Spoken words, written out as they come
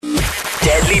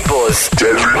Coast.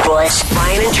 Deadly Boys.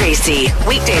 Ryan and Tracy.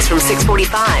 Weekdays from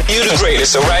 6:45. You the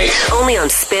greatest, alright? Only on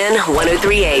Spin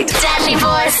 103.8. Deadly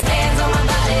Boys.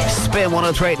 Spin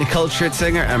 103.8, the cultured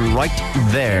singer, and right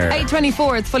there.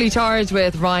 8:24, it's fully charged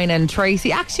with Ryan and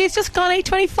Tracy. Actually, it's just gone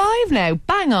 8:25 now.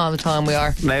 Bang on the time we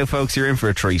are. Now, folks, you're in for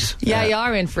a treat. Yeah, you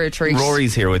are in for a treat.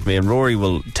 Rory's here with me, and Rory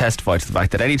will testify to the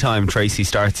fact that anytime Tracy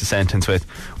starts a sentence with,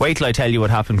 wait till I tell you what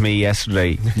happened to me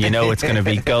yesterday, you know it's going to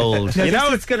be gold.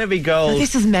 It's going to be gold.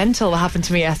 This is mental what happened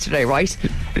to me yesterday, right?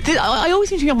 I always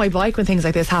seem to be on my bike when things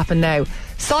like this happen now.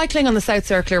 Cycling on the South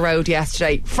Circular Road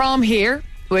yesterday, from here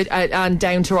and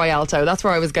down to Rialto. That's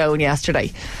where I was going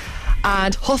yesterday.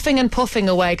 And huffing and puffing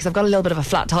away because I've got a little bit of a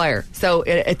flat tyre, so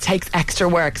it takes extra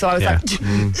work. So I was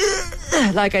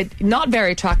like not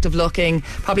very attractive looking,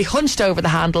 probably hunched over the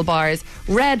handlebars,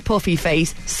 red puffy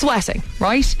face, sweating,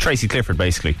 right? Tracy Clifford,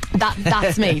 basically.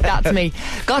 That's me. That's me.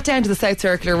 Got down to the South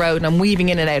Circular Road and I'm weaving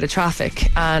in and out of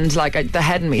traffic, and the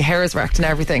head in me, hair is wrecked and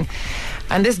everything.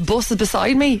 And this bus is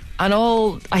beside me, and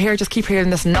all I just keep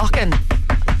hearing this knocking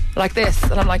like this,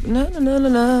 and I'm like,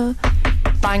 no,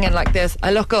 banging like this.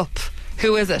 I look up.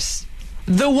 Who is it?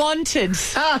 The Wanted.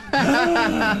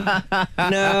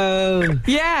 No.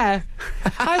 Yeah.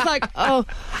 I was like, oh.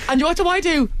 And what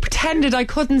do? Pretended I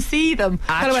couldn't see them.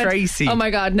 Tracy. Oh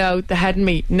my God, no. The head in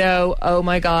me. No. Oh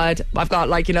my God. I've got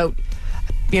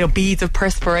beads of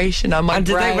perspiration on my brow. And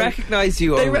did they recognise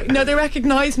you? They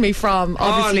recognised me from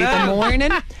obviously the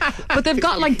morning. But they've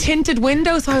got tinted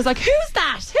windows, so I was like, who's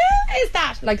that? Who is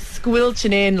that?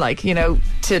 Squelching in,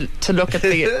 to look at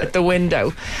the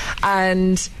window.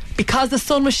 And because the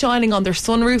sun was shining on their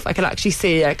sunroof, I could actually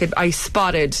see. I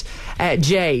spotted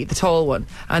Jay, the tall one,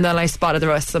 and then I spotted the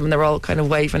rest of them, and they're all kind of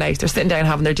waving out. They're sitting down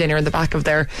having their dinner in the back of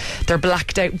their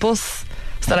blacked out bus.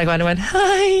 So then I went,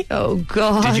 hi. Oh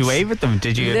God! Did you wave at them?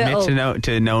 Did you admit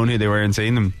to knowing who they were and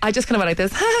seeing them? I just kind of went like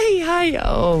this, hi.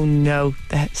 Oh no,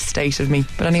 the state of me.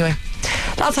 But anyway,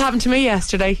 that's what happened to me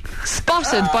yesterday.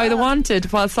 Spotted by the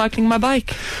Wanted while cycling my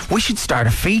bike. We should start a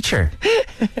feature.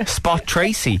 Spot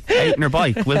Tracy out on her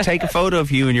bike. We'll take a photo of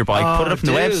you and your bike, put it up on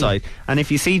the website, and if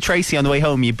you see Tracy on the way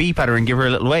home, you beep at her and give her a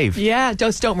little wave. Yeah,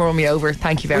 just don't run me over.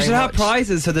 Thank you very much. We should have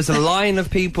prizes, so there's a line of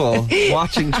people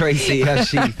watching Tracy as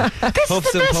she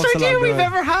puffs and puffs idea along we've the way.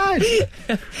 ever had.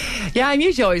 Yeah, I'm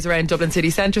usually always around Dublin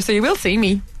city centre, so you will see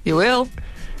me. You will.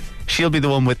 She'll be the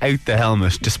one without the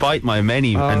helmet, despite my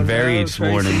many and varied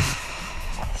warnings.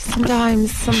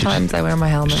 Sometimes I wear my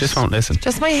helmet. She just won't listen.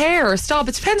 Just my hair. Stop.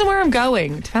 It depends on where I'm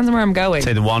going. Say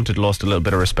the Wanted lost a little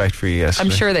bit of respect for you yesterday.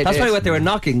 I'm sure they That's did. probably what they were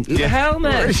knocking. The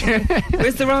helmet.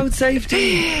 Where's the road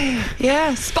safety?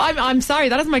 Yeah. I'm sorry.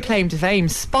 That is my claim to fame.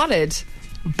 Spotted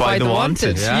by the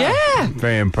Wanted. Yeah.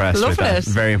 Very impressed with that.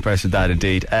 Very impressed with that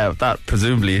indeed. That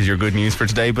presumably is your good news for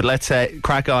today, but let's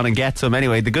crack on and get some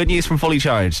anyway. The good news from Fully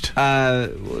Charged.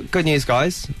 Good news,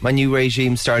 guys. My new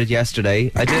regime started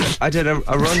yesterday. I did a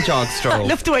run jog stroll. I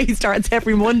love the way he starts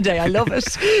every Monday. I love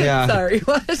it. Yeah. Sorry,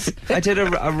 what? I did a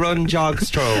run jog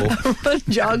stroll. A run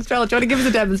jog stroll. Do you want to give us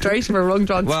a demonstration for a run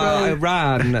jog stroll? Well, I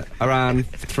ran around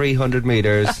 300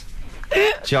 metres.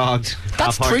 Jogged.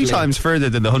 That's 3 times further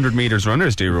than the 100 metres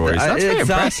runners do, Rory. So that's very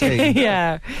impressive.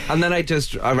 Yeah. And then I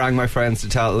rang my friends to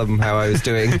tell them how I was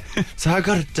doing. So I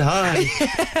got to die.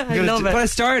 I love it. But I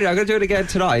started. I'm going to do it again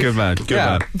tonight. Good man. Good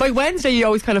man. By Wednesday, you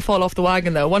always kind of fall off the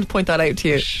wagon, though. I want to point that out to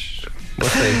you. We'll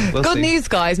see. Good news,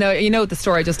 guys. Now, you know the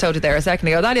story I just told you there a second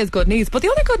ago. That is good news. But the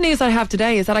other good news I have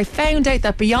today is that I found out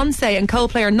that Beyonce and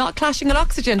Coldplay are not clashing on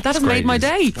Oxygen. That has made my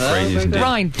day.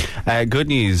 Ryan. Good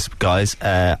news, guys.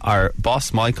 Our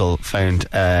boss, Michael, found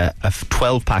a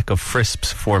 12-pack of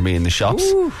Frisps for me in the shops.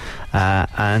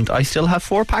 And I still have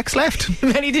 4 packs left. How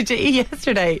many did you eat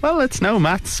yesterday? Well, it's no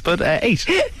maths, but 8.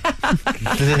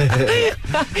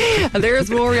 And there's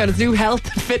Rory on his new health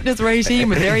and fitness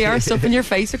regime, and there you are, stuffing your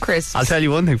face with crisps. I'll tell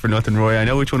you one thing for nothing, Roy. I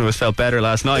know which one of us felt better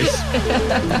last night.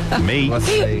 Me.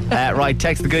 Right,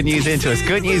 text the good news into us.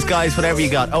 Good news, guys, whatever you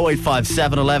got. 085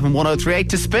 711 1038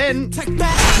 to spin.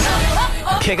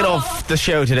 Kicking off the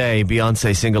show today,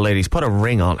 Beyonce, Single Ladies. Put a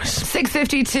ring on it.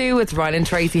 6:52. It's Ryan and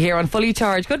Tracy here on Fully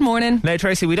Charged. Good morning. Now,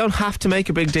 Tracy, we don't have to make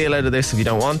a big deal out of this if you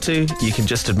don't want to. You can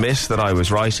just admit that I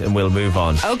was right and we'll move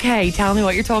on. Okay, tell me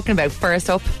what you're talking about.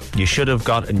 First up, you should have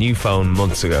got a new phone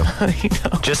months ago. I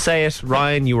know. Just say it.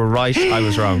 Ryan, you were right. I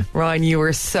was wrong. Ryan, you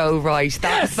were so right.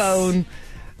 That phone.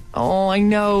 Oh, I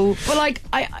know. But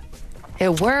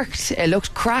it worked. It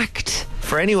looked cracked.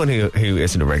 For anyone who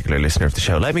isn't a regular listener of the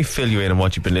show, let me fill you in on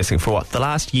what you've been listening for. The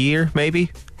last year,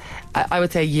 maybe? I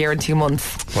would say a year and 2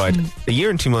 months. Right. A year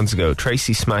and 2 months ago,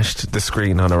 Tracy smashed the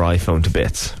screen on her iPhone to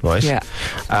bits, right? Yeah.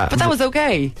 But that was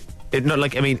okay.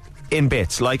 in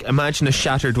bits. Like, imagine a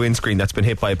shattered windscreen that's been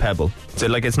hit by a pebble. So,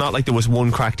 like, it's not like there was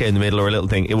one crack down the middle or a little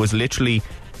thing. It was literally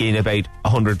in about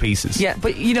 100 pieces. Yeah,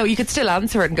 but you could still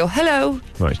answer it and go, hello.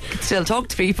 Right. You could still talk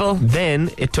to people. Then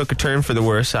it took a turn for the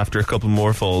worse after a couple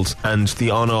more falls, and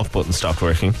the on-off button stopped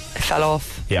working. It fell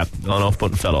off. Yeah, on-off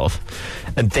button fell off.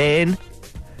 And then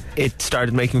it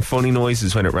started making funny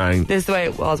noises when it rang. This is the way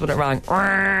it was when it rang.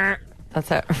 That's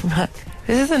how it rang.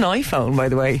 This is an iPhone, by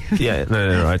the way. Yeah,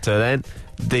 no, right. So then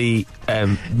the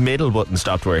middle button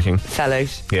stopped working. Fell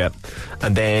out. Yeah.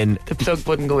 And then The plug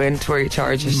wouldn't go in to where you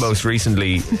charge it. most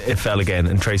recently it fell again,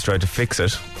 and Trace tried to fix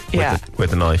it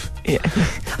with a knife. Yeah.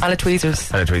 And a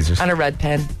tweezers. And a tweezers. And a red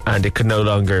pen. And it could no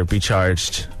longer be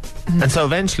charged. And so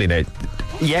eventually, now,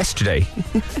 yesterday,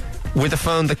 with a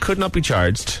phone that could not be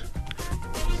charged,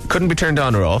 couldn't be turned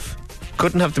on or off,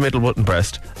 couldn't have the middle button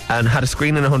pressed, and had a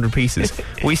screen in 100 pieces,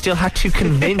 we still had to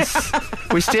convince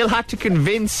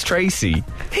Tracy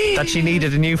that she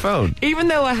needed a new phone. Even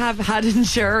though I have had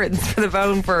insurance for the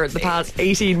phone for the past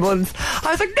 18 months,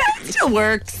 I was like, no, it still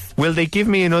works. Will they give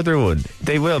me another one?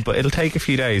 They will, but it'll take a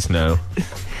few days now.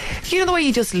 You know the way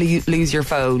you just lose your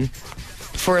phone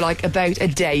for like about a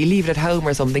day, you leave it at home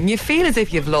or something, you feel as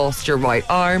if you've lost your right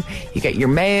arm, you get your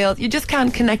mail, you just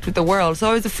can't connect with the world. So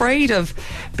I was afraid of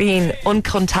being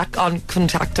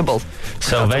uncontactable.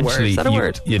 So eventually, is that a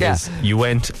word? It is. You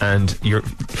went, and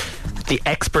the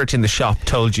expert in the shop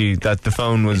told you that the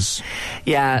phone was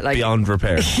beyond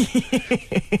repair.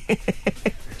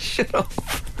 Shut up.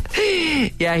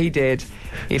 Yeah, he did.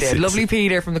 He did. Lovely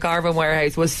Peter from the Caravan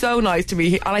Warehouse was so nice to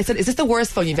me. And I said, is this the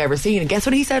worst phone you've ever seen? And guess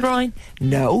what he said, Ryan?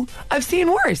 No, I've seen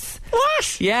worse.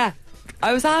 What? Yeah.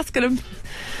 I was asking him.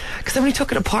 Because then when he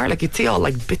took it apart, like, you'd see all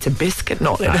like bits of biscuit and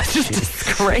all that. It's just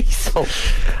disgraceful.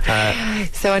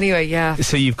 So anyway, yeah.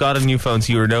 So you've got a new phone,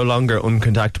 so you were no longer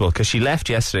uncontactable, because she left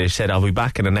yesterday. She said, I'll be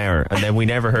back in an hour, and then we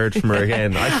never heard from her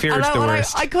again. I feared the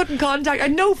worst. I couldn't contact. I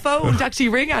had no phone to actually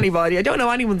ring anybody. I don't know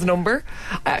anyone's number,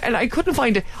 and I couldn't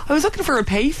find it. I was looking for a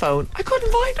payphone. I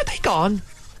couldn't find it. They gone.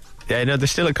 Yeah, no,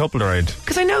 there's still a couple around.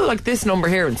 Because I know, like, this number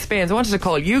here in Spain. I wanted to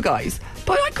call you guys,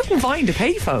 but I couldn't find a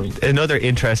payphone. Another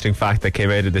interesting fact that came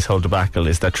out of this whole debacle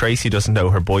is that Tracy doesn't know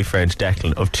her boyfriend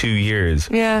Declan of 2 years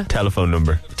telephone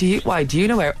number. Why? Do you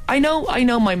know where? I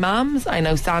know my mum's. I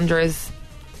know Sandra's.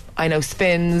 I know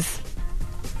Spin's.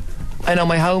 I know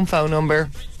my home phone number.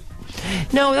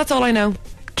 No, that's all I know.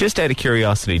 Just out of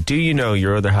curiosity, do you know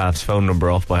your other half's phone number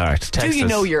off by heart? Text do you us.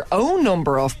 know your own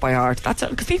number off by heart? That's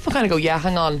because people kind of go, yeah,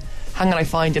 hang on, I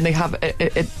find, and they have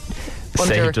it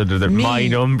saved under my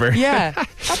number. Yeah,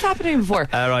 that's happened to me before.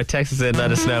 Alright, text us in,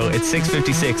 let us know. It's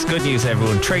 6:56. Good news,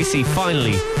 everyone. Tracy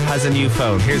finally has a new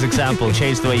phone. Here's example.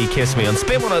 Change the way you kiss me on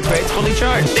Spin 103. It's fully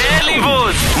charged. Deadly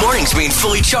Buzz. Mornings being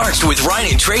fully charged with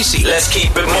Ryan and Tracy. Let's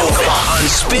keep it moving on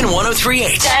Spin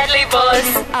 103.8. Deadly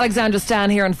Buzz. Alexandra Stan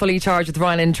here on Fully Charged with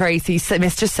Ryan and Tracy.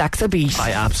 Mr. Saxo Beat.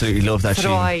 I absolutely love that So do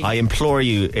tune. I implore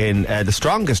you in the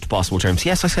strongest possible terms.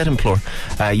 Yes, I said implore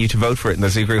you to vote for it in the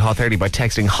Zigri Hot 30 by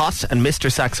texting HOT and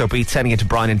Mr. Saxo Beat, sending it to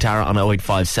Brian and Tara on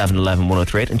 0857 11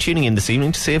 1038, and tuning in this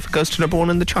evening to see if it goes to number one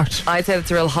in the chart. I'd say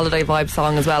it's a real holiday vibe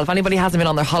song as well. If anybody hasn't been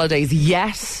on their holidays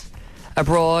yet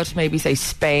abroad, maybe say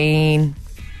Spain,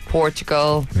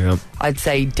 Portugal, I'd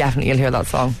say definitely you'll hear that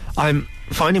song. I'm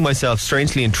finding myself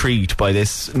strangely intrigued by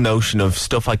this notion of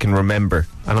stuff I can remember,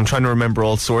 and I'm trying to remember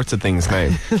all sorts of things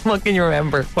now. What can you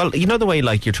remember? Well, you know the way,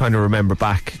 like, you're trying to remember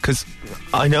back, because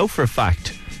I know for a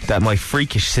fact that my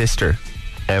freakish sister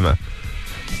Emma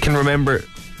can remember,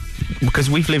 because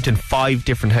we've lived in 5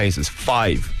 different houses,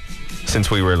 5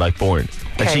 since we were like born,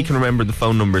 and she can remember the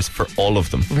phone numbers for all of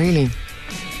them. Really?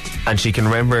 And she can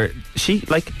remember she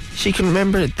can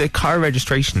remember the car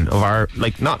registration of our,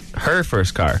 like, not her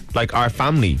first car, like our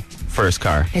family first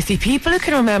car. You see, people who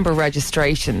can remember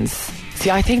registrations, see,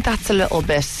 I think that's a little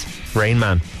bit Rain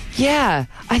Man. Yeah,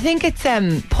 I think it's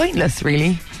pointless,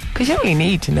 really, because you don't really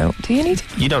need to know. Do you need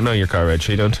to? You don't know your car reg,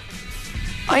 you don't?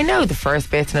 I know the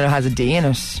first bit and it has a D in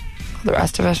it. The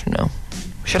rest of it, no.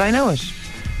 Should I know it?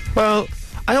 Well,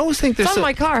 I always think there's it's on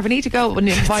my car. If I need to go and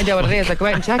find out what it is, I go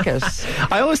out and check it.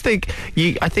 I always think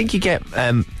you get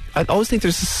I always think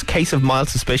there's this case of mild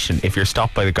suspicion if you're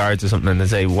stopped by the guards or something and they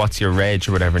say, what's your reg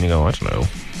or whatever, and you go, I don't know.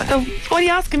 What are you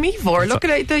asking me for? Look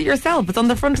at it yourself. It's on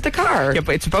the front of the car. Yeah,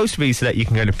 but it's supposed to be so that you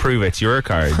can kind of prove it's your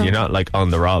car. You're not like on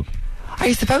the rob. Are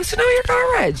you supposed to know your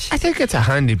car reg? I think it's a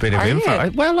handy bit of info. I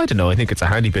don't know. I think it's a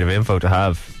handy bit of info to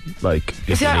have, like,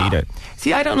 if you need it.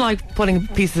 See, I don't like putting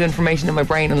pieces of information in my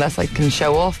brain unless I can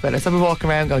show off better. So I'll be walking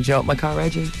around going, Joe, my car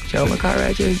reg is. Joe, my car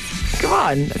reg is. Come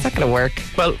on, it's not going to work.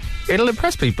 Well, it'll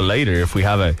impress people later if we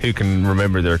have a who can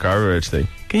remember their car reg thing.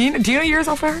 Do you know yours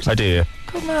off by heart? I do, yeah.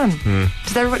 Good man.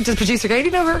 Does producer Katie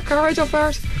know her car ride up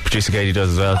hard? Producer Katie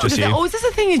does as well. Just you. Is this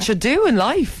a thing you should do in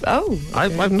life? Oh.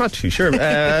 I'm not too sure.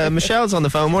 Michelle's on the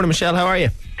phone. Morning, Michelle. How are you?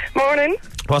 Morning.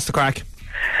 What's the crack?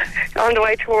 On the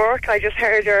way to work, I just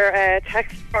heard your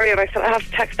text for you and I still have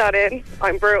to text that in.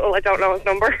 I'm brutal, I don't know his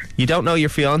number. You don't know your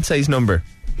fiance's number?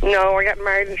 No, we're getting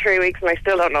married in 3 weeks and I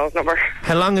still don't know his number.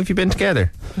 How long have you been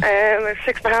together?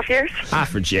 6.5 years.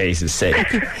 For Jesus' sake.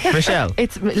 Michelle.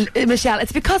 Michelle,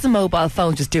 it's because a mobile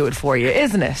phone just do it for you,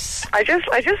 isn't it? I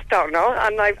just don't know.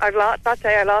 And I've lost, that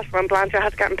day I lost from Blanche, I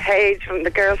had to get engaged and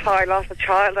the girls thought I lost a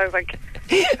child. I was like,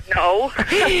 no.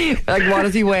 Like, what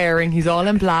is he wearing? He's all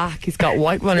in black. He's got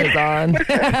white runners on.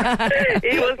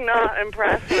 He was not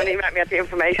impressed when he met me at the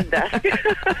information desk.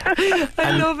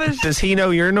 I love it. Does he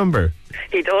know your number?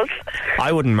 He does.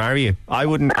 I wouldn't marry you. I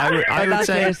wouldn't.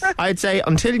 I'd say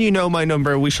until you know my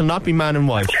number, we shall not be man and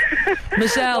wife.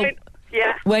 Michelle.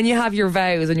 Yeah. When you have your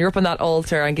vows and you're up on that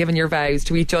altar and giving your vows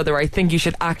to each other, I think you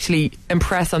should actually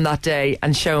impress him that day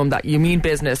and show him that you mean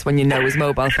business when you know his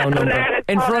mobile phone number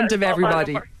in front of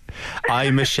everybody.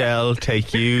 I, Michelle,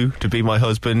 take you to be my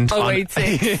husband.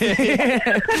 086.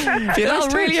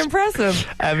 That's really impressive.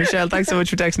 Michelle, thanks so much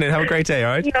for texting in. Have a great day,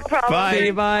 all right? No problem.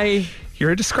 Bye. Bye. You're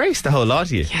a disgrace, the whole lot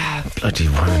of you. Yeah. Bloody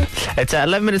one. It's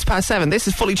 11 minutes past 7. This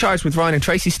is Fully Charged with Ryan and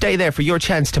Tracy. Stay there for your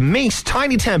chance to meet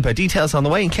Tiny Temper. Details on the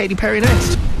way and Katy Perry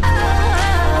next.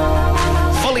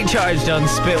 Fully Charged on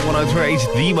Spit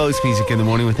 103.8. The most music in the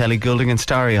morning with Ellie Goulding and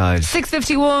Starry Eyes.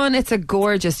 6:51. It's a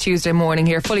gorgeous Tuesday morning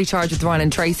here. Fully Charged with Ryan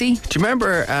and Tracy. Do you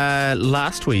remember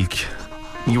last week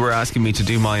you were asking me to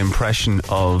do my impression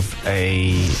of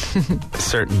a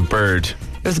certain bird?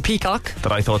 It was a peacock.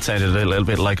 That I thought sounded a little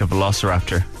bit like a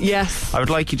velociraptor. Yes. I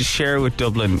would like you to share with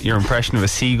Dublin your impression of a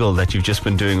seagull that you've just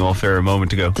been doing off air a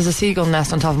moment ago. There's a seagull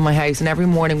nest on top of my house, and every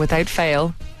morning without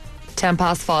fail,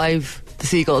 5:10, the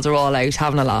seagulls are all out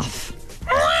having a laugh.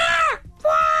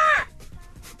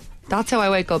 That's how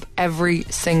I wake up every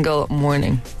single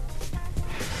morning.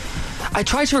 I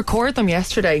tried to record them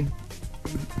yesterday.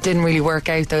 Didn't really work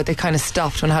out though. They kind of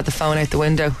stopped when I had the phone out the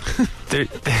window.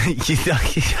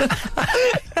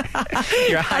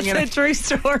 You're hanging That's a true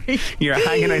story. You're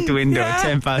hanging out the window at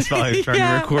 5:10 trying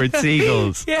to record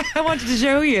seagulls. Yeah, I wanted to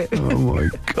show you. Oh my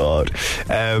God.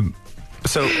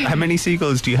 So how many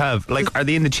seagulls do you have? Like, are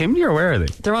they in the chimney or where are they?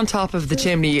 They're on top of the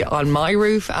chimney on my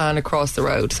roof and across the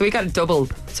road. So we got a double,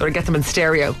 sort of get them in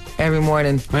stereo every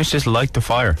morning. Let's just light the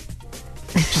fire.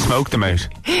 Smoke them out.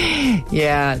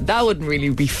 Yeah, that wouldn't really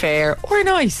be fair or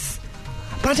nice.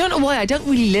 But I don't know why. I don't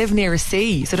really live near a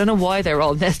sea, so I don't know why they're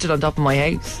all nested on top of my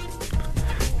house.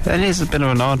 That is a bit of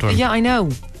an odd one. Yeah, I know.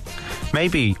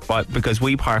 Maybe because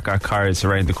we park our cars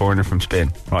around the corner from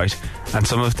Spin, right? And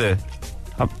some of the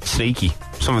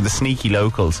sneaky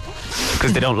locals,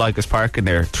 because they don't like us parking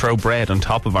there, throw bread on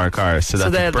top of our cars so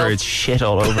that the birds shit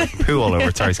all over, poo all over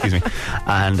it, sorry, excuse me,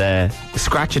 and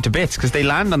scratch it to bits because they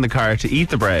land on the car to eat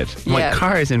the bread. My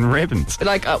car is in ribbons.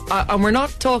 Like, and we're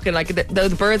not talking like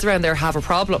the birds around there have a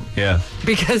problem. Yeah.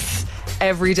 Because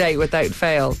every day without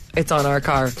fail, it's on our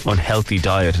car. Unhealthy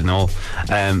diet and all.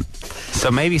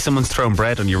 So maybe someone's thrown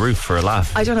bread on your roof for a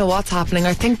laugh. I don't know what's happening.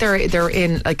 I think they're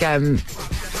in like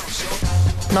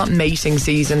not mating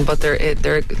season, but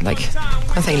they're like,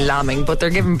 I'm saying lambing, but they're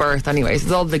giving birth anyways.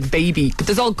 It's all like baby.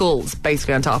 There's all gulls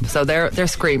basically on top, so they're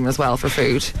screaming as well for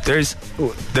food.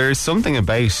 There's something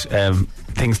about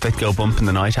things that go bump in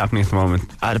the night happening at the moment.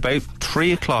 At about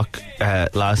 3 o'clock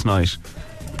last night,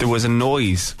 there was a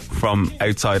noise from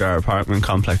outside our apartment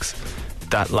complex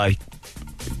that like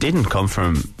didn't come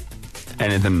from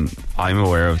anything I'm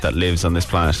aware of that lives on this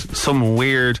planet. Some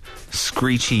weird,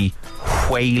 screechy,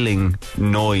 wailing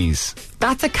noise.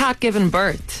 That's a cat giving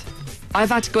birth. I've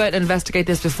had to go out and investigate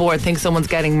this before and think someone's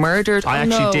getting murdered. I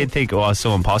actually did think,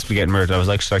 someone possibly getting murdered. I was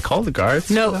like, should I call the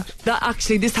guards? No,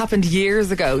 this happened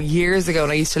years ago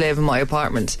when I used to live in my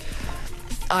apartment.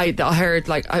 I heard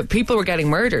people were getting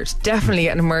murdered, definitely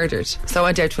getting murdered. So I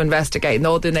went out to investigate, and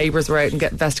all the neighbours were out and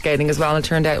investigating as well. And it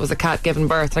turned out it was a cat giving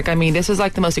birth. This was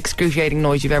like the most excruciating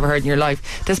noise you've ever heard in your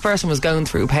life. This person was going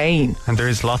through pain. And there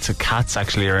is lots of cats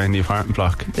actually around the apartment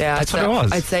block. Yeah, that's what it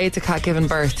was. I'd say it's a cat giving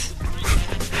birth.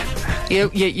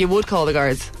 You would call the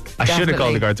guards. I should have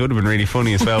called the guards. It would have been really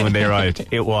funny as well when they arrived.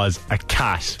 It was a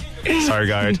cat. Sorry,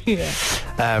 guard.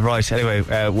 Yeah. Right, anyway,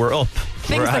 we're up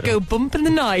Things that go bump in the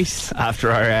night.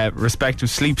 After our respective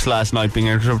sleeps last night being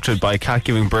interrupted by a cat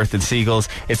giving birth and seagulls,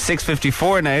 it's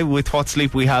 6:54 now. With what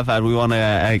sleep we have had, we want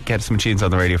to get some tunes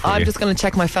on the radio for you. I'm just going to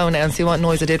check my phone now and see what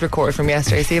noise I did record from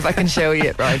yesterday. See if I can show you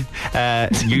it, right?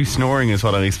 You snoring is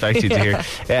what I'm expecting to hear.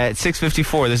 It's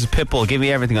 6:54. This is Pitbull. Give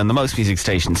me everything on the most music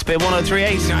station. Spin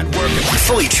 103.8. Not working.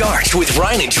 Fully charged with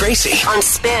Ryan and Tracy. On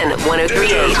Spin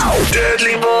 103.8.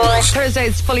 Deadly boys.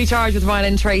 Thursday's Fully Charged with Ryan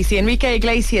and Tracy. Enrique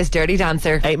Iglesias, Dirty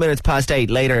Dancer. 8 minutes past 8.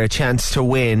 Later, a chance to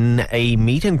win a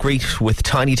meet and greet with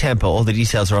Tiny Tempo. All the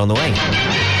details are on the way.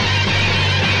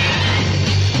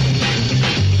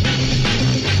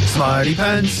 Smarty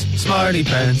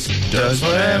Pants, does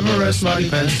whatever a Smarty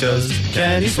Pants does.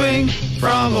 Can he swing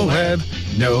from a web?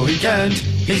 No, he can't.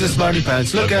 He's a Smarty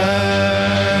Pants. Look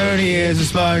out, he is a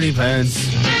Smarty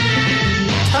Pants.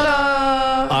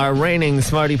 Ta-da! Our reigning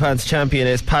Smarty Pants champion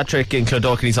is Patrick in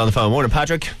Clondalkin. He's on the phone. Morning,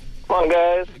 Patrick. Come on,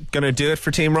 guys. Gonna do it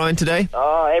for Team Ryan today?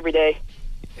 Oh, every day.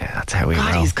 Yeah, that's how we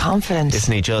God, know. he's confident.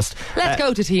 Isn't he just? Let's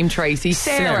go to Team Tracy.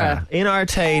 Sarah. In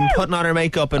Artane, putting on her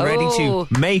makeup and ready to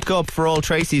make up for all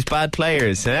Tracy's bad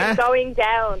players. Going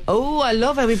down. Oh, I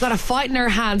love it. We've got a fight in our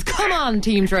hands. Come on,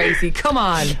 Team Tracy. Come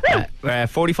on.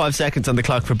 45 seconds on the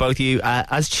clock for both of you.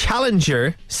 As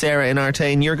challenger, Sarah in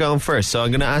Artane, you're going first. So I'm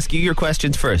going to ask you your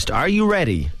questions first. Are you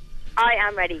ready? I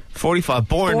am ready. 45.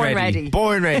 Born ready.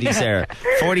 Born ready, Sarah.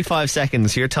 45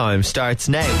 seconds. Your time starts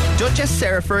now. Duchess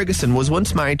Sarah Ferguson was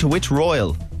once married to which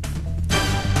royal?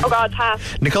 Oh God, pass.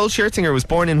 Nicole Scherzinger was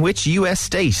born in which US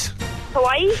state?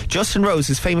 Hawaii? Justin Rose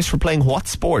is famous for playing what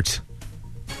sport?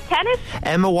 Tennis?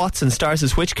 Emma Watson stars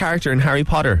as which character in Harry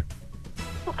Potter?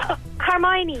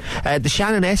 Hermione? The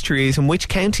Shannon Estuary is in which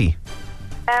county?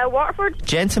 Waterford?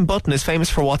 Jensen Button is famous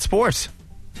for what sport?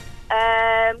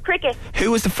 Cricket.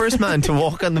 Who was the first man to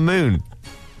walk on the moon?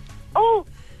 Oh,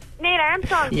 Neil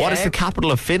Armstrong. What is the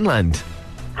capital of Finland?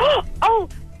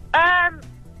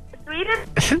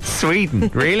 Sweden? Sweden,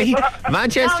 really?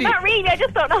 Manchester. No, not really. I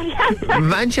just don't know the answer.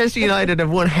 Manchester United have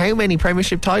won how many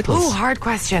Premiership titles? Oh, hard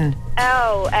question.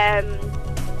 12.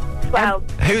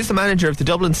 Who's the manager of the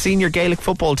Dublin senior Gaelic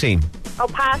football team? Oh,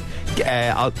 pass.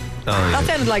 That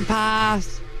sounded like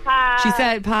pass. Pass. She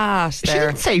said pass She there.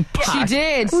 didn't say pass. She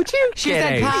did. Would you She get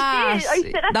said out? pass. I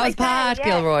said that's That was like Pat that, yeah.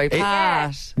 Gilroy.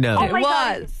 Pass. No. Oh It my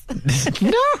God. was.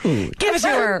 No. Give it to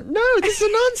her. No, this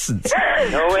is nonsense.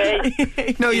 No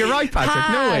way. No, you're right, Patrick. No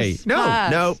Pass. way. No,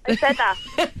 Pass. no. I said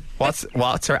that.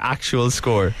 What's her actual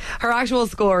score? Her actual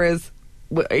score is.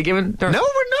 Are you giving her? No,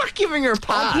 we're not giving her Oh,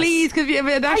 pass. please, because you have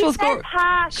an actual I said score.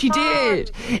 pass, She come on.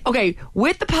 did. Okay,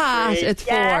 with the pass, it's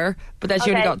Yeah. 4, but then she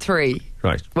only Okay. got 3.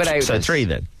 Right. Without so it. 3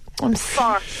 then. I'm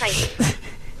 4. Thanks.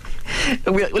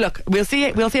 We'll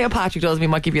see. We'll see how Patrick does. We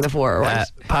might give you the 4. Right?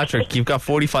 Patrick, you've got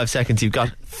 45 seconds. You've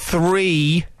got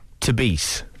 3 to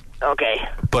beat. Okay.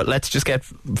 But let's just get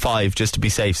 5 just to be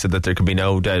safe so that there can be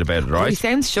no doubt about it, He right?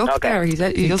 sounds shook Okay. there. He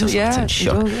doesn't. Doesn't Yeah. sound he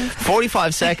shook. does, yeah.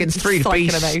 45 seconds, 3 to Psyching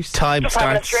beat. him out. Time Just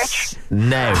having a starts stretch.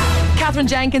 now. Catherine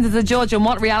Jenkins is a judge on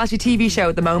what reality TV show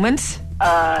at the moment?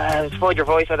 Spoiled your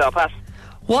voice. I'll pass.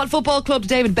 What football club did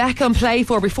David Beckham play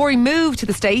for before he moved to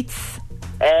the States?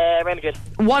 Real Madrid.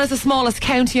 What is the smallest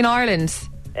county in Ireland?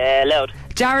 Loud.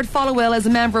 Jared Followell is a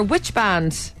member of which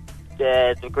band?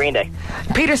 The Green Day.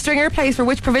 Peter Stringer plays for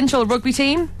which provincial rugby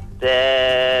team?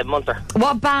 The Munster.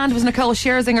 What band was Nicole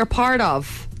Scherzinger part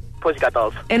of? Pussycat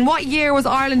Dolls. In what year was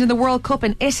Ireland in the World Cup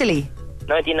in Italy?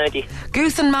 1990.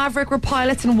 Goose and Maverick were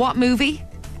pilots in what movie?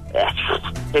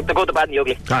 The Good, the Bad and the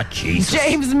Ugly. Ah, Jesus.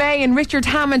 James May and Richard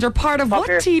Hammond are part of what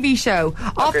Soccer. TV show?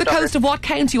 Off the Soccer. coast of what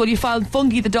county will you find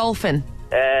Fungi the Dolphin?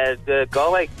 The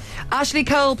Galway. Ashley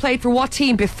Cole played for what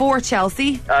team before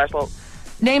Chelsea? Arsenal.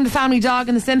 Name the family dog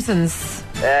in The Simpsons.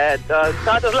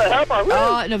 Santa's Little Helper. Woo!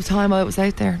 Oh, no, time out was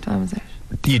out there. Time was out.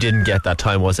 You didn't get that.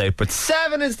 Time was out, but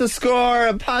 7 is the score,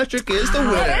 and Patrick is the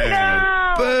winner.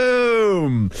 No.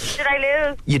 Boom! Did I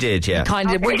lose? You did, yeah.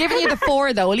 Kind of. We're giving you the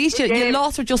 4 though. At least you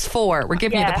lost with just 4. We're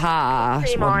giving you the pass.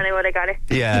 3 more and I would have got it.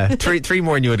 Yeah, three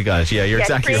more and you would have got it. Yeah, you're Yeah,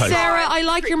 exactly 3 right. Sarah, I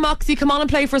like your moxie. Come on and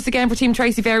play for us again for Team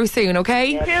Tracy very soon,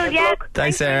 okay? Cool, yeah.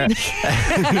 Thanks, Sarah.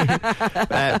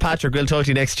 Patrick, we'll talk to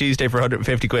you next Tuesday for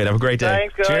 150 quid. Have a great day.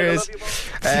 Thanks, guys. I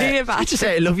Cheers. love you both. See you, Did you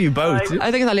say I love you both?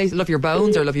 I think it's love your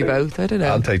bones or love you both. I don't know.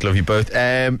 I'll take love you both. God,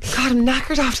 I'm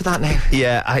knackered after that now.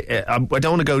 Yeah, I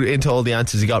don't want to go into all the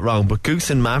answers he got wrong, but Goose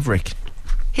and Maverick.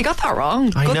 He got that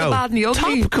wrong. I Good, know. the bad, and the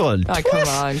ugly. Topical.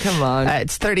 Oh, come on.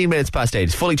 It's 13 minutes past 8.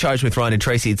 It's fully charged with Ryan and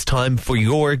Tracy. It's time for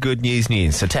your good news.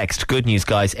 So text good news,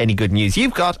 guys. Any good news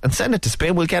you've got, and send it to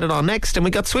Spin. We'll get it on next. And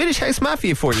we got Swedish House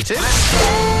Mafia for you too.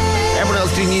 Everyone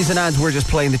else doing news and ads. We're just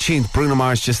playing the tunes. Bruno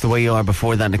Mars, Just the Way You Are.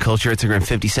 Before that, Nicole Scherzinger and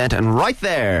 50 Cent. And right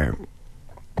there,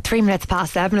 3 minutes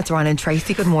past 7. It's Ryan and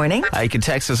Tracy. Good morning. You can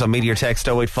text us on Meteor Text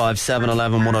 085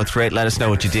 711 1038. Let us know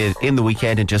what you did in the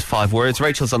weekend in just 5 words.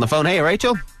 Rachel's on the phone. Hey,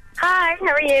 Rachel. Hi, how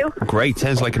are you? Great.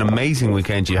 Sounds like an amazing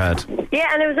weekend you had.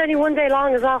 Yeah, and it was only one day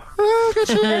long as well. Oh, good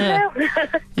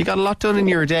shit. You got a lot done in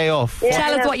your day off. Yeah,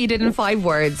 Tell us what you did in 5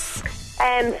 words.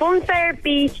 Fun fair,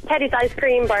 beach, Teddy's ice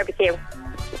cream, barbecue.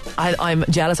 I'm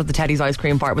jealous of the Teddy's ice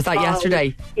cream part. Was that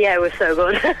yesterday? Yeah, it was so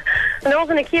good. And there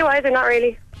wasn't a queue either, not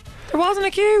really. There wasn't a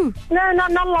queue. No,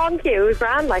 not a long queue. It was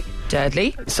grand, like.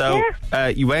 Deadly. So,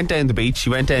 you went down the beach,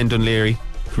 you went down Dunleary.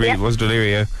 Really, was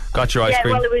Dunleary, yeah. Got your ice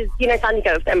cream. Yeah, well, it was, Sandy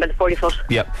Cove down by the 40-foot.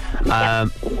 Yep.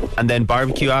 And then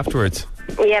barbecue afterwards.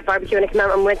 Yeah, barbecue, and I came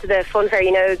out and went to the fun fair,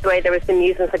 the way there was the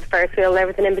amusements, like the Ferris wheel and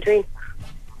everything in between.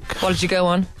 What did you go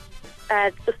on?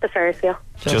 Just the Ferris wheel.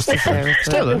 Just the Ferris wheel.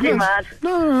 Still, Too mad.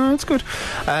 No, that's good.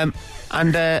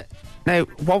 Now,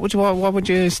 what would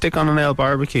you stick on an ale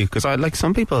barbecue? Because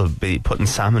some people be putting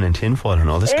salmon in tinfoil and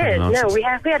all this kind of nonsense. No, we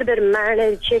had a bit of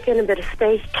marinated chicken, a bit of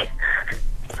steak.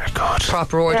 Very good.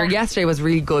 Proper order. Yeah. Yesterday was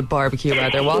really good barbecue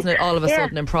weather, wasn't it? All of a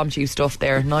sudden impromptu stuff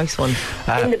there. Nice one.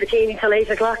 In the bikini till 8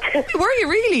 o'clock. Were you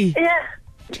really? Yeah.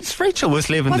 Jeez, Rachel was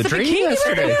living Was the it dream bikini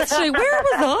yesterday. weather yesterday? Where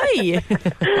was I?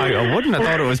 I wouldn't have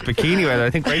thought it was bikini weather. I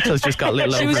think Rachel's just got a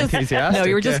little She was just, over-enthusiastic. no,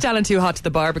 you were just yeah. standing too hot to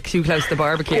the barbecue, too close to the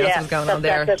barbecue. That's what was going on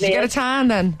there. Did you get a tan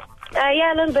then?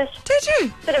 Yeah, a little bit. Did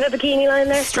you? Bit of a bikini line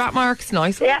there. Strap marks,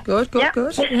 nice. Yeah. Good.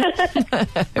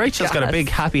 Rachel's got a big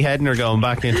happy head in her going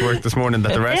back into work this morning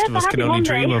that the rest of us can only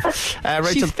dream of. Rachel,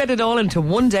 She's fit it all into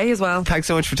one day as well. thanks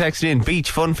so much for texting in.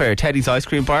 Beach, fun fair, Teddy's ice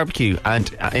cream barbecue, and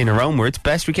in her own words,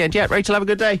 best weekend yet. Rachel, have a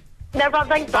good day. No problem,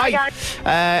 thanks. Bye, guys.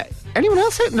 Anyone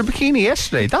else out in their bikini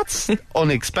yesterday? That's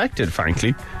unexpected,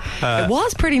 frankly. It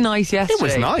was pretty nice yesterday. It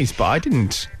was nice, but I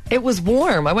didn't. It was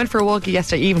warm. I went for a walk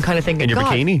yesterday, even kind of thinking, In your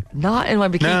God, bikini? Not in my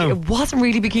bikini. No. It wasn't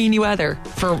really bikini weather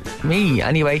for me,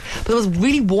 anyway. But it was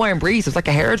really warm breeze. It was like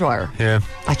a hairdryer Yeah.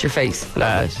 at your face.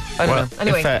 I don't know.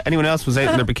 Anyway, If anyone else was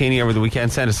out in their bikini over the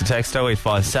weekend, send us a text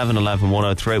 085 711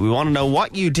 1038. We want to know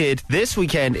what you did this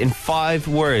weekend in 5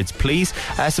 words, please.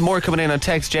 Some more coming in on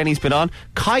text. Jenny's been on.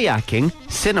 Kayaking,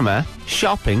 cinema,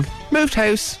 shopping, moved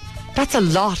house. that's a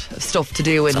lot of stuff to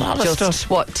do in a lot of just, stuff.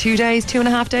 what, 2 days,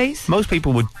 2.5 days? Most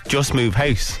people would just move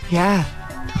house, Yeah.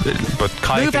 but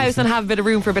kayaking. Move house and have a bit of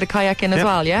room for a bit of kayaking as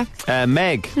well, yeah?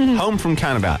 Meg, home from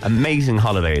Canada. Amazing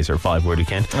holidays, her 5-word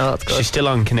weekend. Oh, that's good. She's still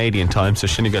on Canadian time, so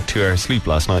she only got 2 hours sleep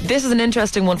last night. This is an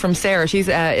interesting one from Sarah. She's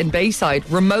in Bayside.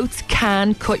 Remotes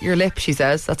can cut your lip, she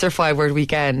says. That's her 5-word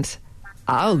weekend.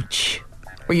 Ouch.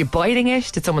 Were you biting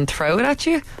it? Did someone throw it at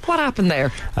you? What happened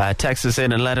there? Text us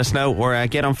in and let us know, or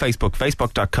get on Facebook,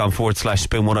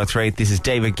 facebook.com/spin1038. This is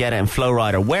David Guetta and Flow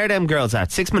Rider. Where are them girls at?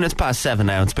 6 minutes past 7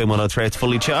 now, and Spin 103. It's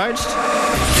fully charged.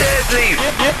 Deadly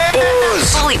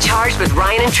Buzz. Fully charged with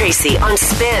Ryan and Tracy on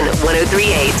Spin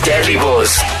 1038. Deadly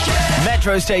Buzz.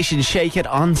 Metro Station, shake it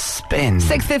on Spin.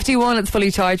 6:51, it's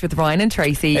fully charged with Ryan and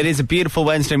Tracy. It is a beautiful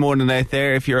Wednesday morning out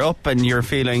there. If you're up and you're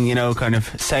feeling, kind of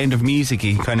Sound of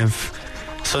Music-y, kind of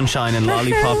sunshine and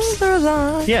lollipops.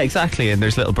 Yeah, exactly. And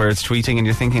there's little birds tweeting and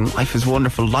you're thinking, life is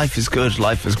wonderful, life is good,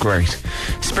 life is great.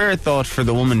 Spirit thought for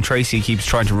the woman Tracy keeps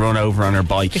trying to run over on her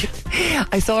bike.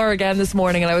 I saw her again this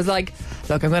morning and I was like,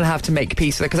 look, I'm going to have to make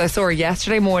peace with her, because I saw her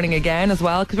yesterday morning again as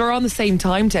well, because we're on the same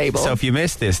timetable. So if you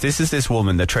missed this is this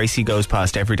woman that Tracy goes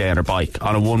past every day on her bike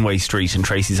on a one-way street, and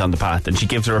Tracy's on the path, and she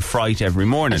gives her a fright every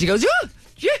morning. And she goes,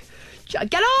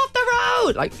 get off the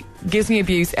road! Like, gives me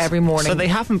abuse every morning. So they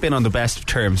haven't been on the best of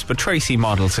terms, but Tracy,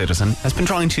 model citizen, has been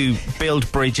trying to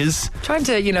build bridges. Trying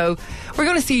to, we're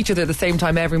going to see each other at the same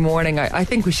time every morning. I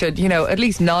think we should, at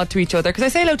least nod to each other, because I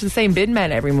say hello to the same bin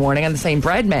men every morning and the same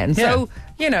bread men. Yeah. So,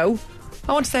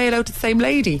 I want to say hello to the same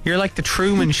lady. You're like the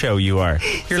Truman Show, you are.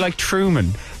 You're like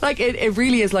Truman. Like, it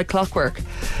really is like clockwork.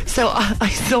 So I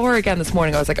saw her again this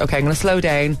morning. I was like, okay, I'm going to slow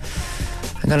down.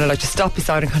 I'm going to just stop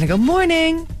beside her and kind of go,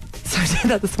 morning. So I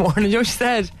did that this morning. You know what she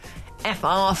said? F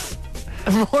off.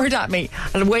 And roared at me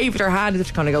and waved her hand as if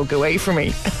to kind of go away from me.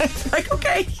 I was like,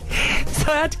 okay.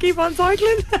 So I had to keep on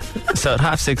cycling. So at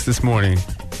 6:30 this morning,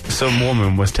 some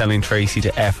woman was telling Tracy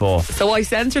to F off. So I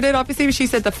censored it, obviously. She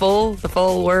said the full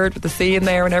word with the C in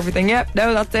there and everything. Yep,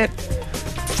 no, that's it.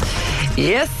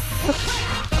 Yes.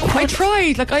 I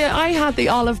tried. Like, I had the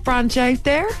olive branch out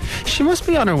there. She must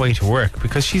be on her way to work,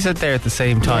 because she's out there at the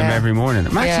same time every morning.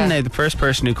 Imagine now the first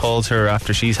person who calls her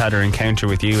after she's had her encounter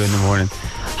with you in the morning.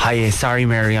 Hi, sorry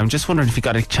Mary, I'm just wondering if you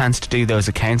got a chance to do those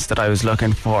accounts that I was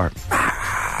looking for.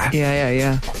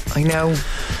 Yeah. I know.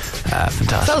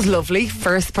 Fantastic. That was lovely.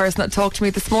 First person that talked to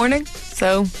me this morning.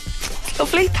 So,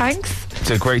 lovely, thanks.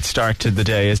 a great start to the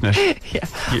day, isn't it? Yeah.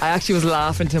 I actually was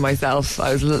laughing to myself.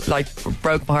 I was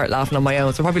broke my heart laughing on my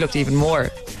own, so I probably looked even more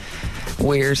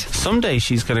weird. Someday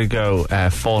she's going to go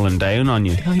falling down on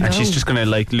you. I know. And she's just going to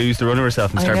lose the run of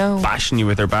herself and I start know. bashing you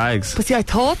with her bags. But see, I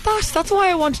thought that. That's why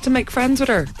I wanted to make friends with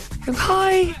her. Go,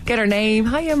 hi, get her name.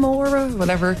 Hi, Amora,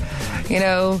 whatever.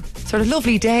 Sort of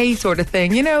lovely day sort of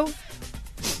thing,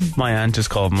 My aunt is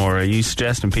called Maura. Are you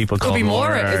suggesting people Could call be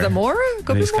Maura. Is it Maura?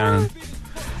 Could be Maura.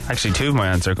 Actually, two of my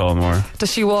aunts are called Maura.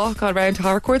 Does she walk around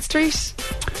Harcourt Street?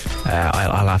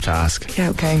 I'll have to ask. Yeah,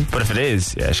 okay. But if it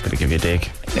is, yeah, she's going to give you a dig.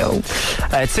 No.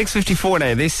 It's 6:54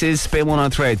 now. This is Spin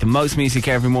 103, the most music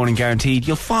every morning guaranteed.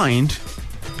 You'll find,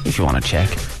 if you want to check,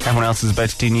 everyone else is about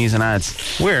to do news and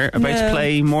ads. We're about to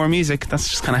play more music. That's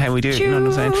just kind of how we do it. You know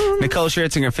what I'm saying? Nicole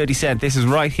Scherzinger, 50 Cent. This is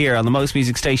right here on the most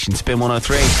music station, Spin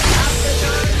 103.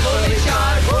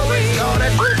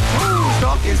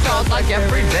 Like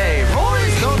every day,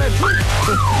 Rory's gonna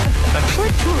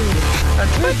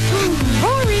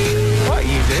What are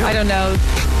you doing? I don't know.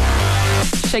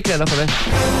 Shaking it up a bit.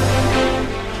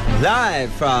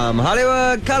 Live from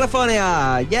Hollywood,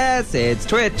 California. Yes, it's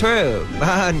Twit True.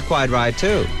 And quite right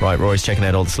too. Right, Rory's checking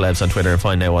out all the celebs on Twitter and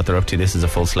finding out what they're up to. This is a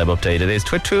full celeb update. It is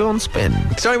Twit True on Spin.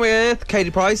 Starting with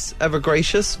Katie Price, ever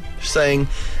gracious, saying,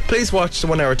 please watch the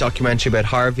 1 hour documentary about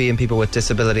Harvey and people with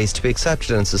disabilities to be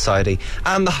accepted in society.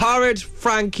 And the horrid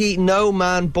Frankie No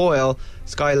Man Boyle,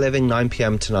 Sky Living, 9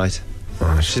 p.m. tonight.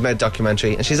 She's made a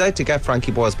documentary and she's out to get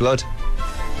Frankie Boyle's blood.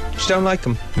 She don't like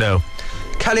him. No.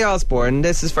 Kelly Osbourne,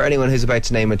 this is for anyone who's about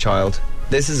to name a child.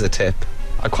 This is a tip.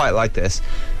 I quite like this.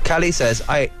 Kelly says,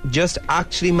 I just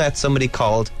actually met somebody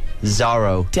called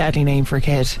Zorro. Daddy name for a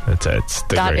kid.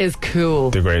 That is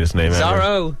cool. The greatest name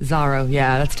ever. Zorro,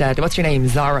 yeah, that's dead. What's your name?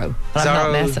 Zorro. I'm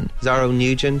not messing. Zorro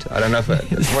Nugent. I don't know if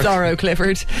it works. Zorro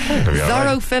Clifford. Zorro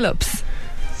right. Phillips.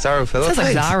 Zorro Phillips. Sounds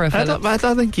like Zara Phillips. I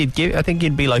don't think I think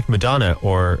you'd be like Madonna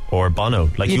or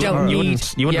Bono. Like You don't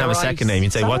wouldn't have a right. second name.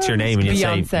 You'd say, what's your name? And you'd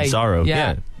say Beyonce. Zorro.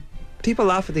 Yeah. People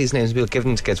laugh at these names, people give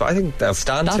them to kids, but I think they'll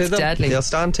stand That's to them. deadly. They'll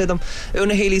stand to them.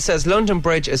 Una Healy says, London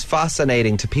Bridge is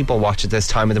fascinating to people watch at this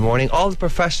time of the morning. All the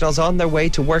professionals on their way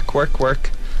to work.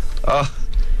 Oh,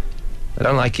 I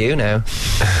don't like you now.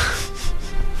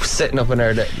 Sitting up in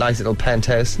her nice little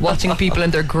penthouse. Watching people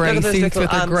in their grey Look at those suits little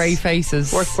with their ants. grey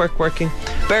faces. Working.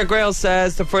 Bear Grylls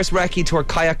says the first recce tour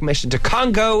kayak mission to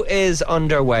Congo is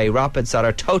underway. Rapids that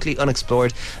are totally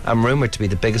unexplored and rumoured to be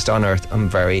the biggest on earth. I'm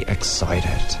very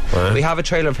excited. Right. We have a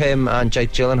trailer of him and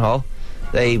Jake Gyllenhaal.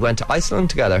 They went to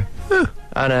Iceland together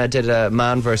and did a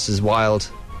man versus wild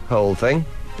whole thing.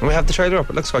 And we have the trailer up.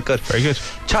 It looks quite good. Very good.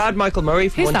 Chad Michael Murray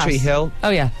from Who's One Tree that? Hill.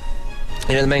 Oh, yeah.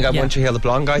 You know the main guy, Yeah. One Tree Hill, the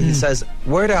blonde guy? He says,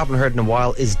 word I haven't heard in a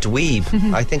while is dweeb.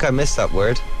 I think I missed that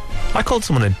word. I called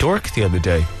someone a dork the other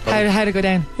day. How'd it go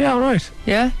down? Yeah, all right.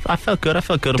 Yeah? I felt good. Did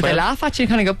about they it. laugh at you and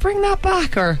kind of go, bring that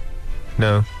back, or?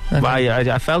 No. Okay. But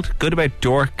I felt good about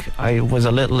dork. I was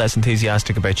a little less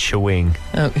enthusiastic about showing.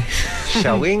 Oh.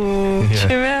 Showing.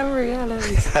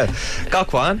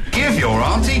 Gokwan. Give your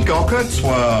auntie Gok a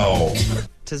twirl.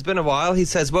 It's been a while. He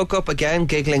says, woke up again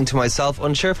giggling to myself,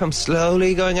 unsure if I'm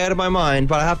slowly going out of my mind,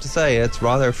 but I have to say it's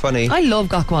rather funny. I love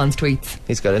Gokwan's tweets.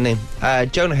 He's good, isn't he?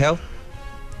 Jonah Hill,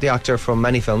 the actor from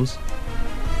many films.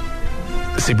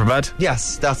 Superbad?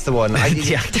 Yes, that's the one.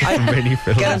 The actor from many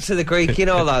films. Get into the Greek, you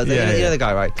know all that. Yeah, you know the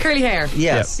guy, right? Curly hair.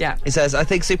 Yes. Yeah. He says, I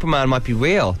think Superman might be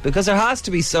real because there has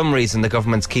to be some reason the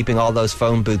government's keeping all those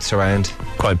phone booths around.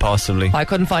 Quite possibly. I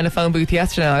couldn't find a phone booth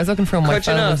yesterday. I was looking for one. My Could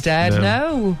you phone not? was dead. No.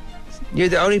 No. You're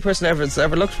the only person that's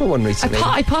ever looked for one recently.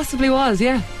 I possibly was,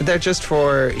 yeah. They're just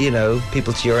for,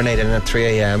 people to urinate in at 3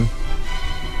 a.m.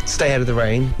 Stay out of the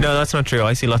rain. No, that's not true.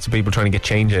 I see lots of people trying to get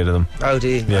change out of them. Oh, do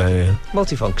you? Yeah.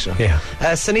 Multifunctional. Yeah.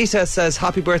 Sanita says,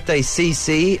 happy birthday,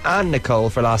 CC and Nicole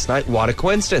for last night. What a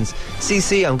coincidence.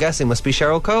 CC, I'm guessing, must be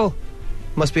Cheryl Cole.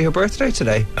 Must be her birthday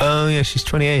today. Oh, yeah, she's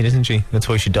 28, isn't she? That's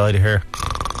why she dyed her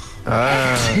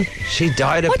hair. She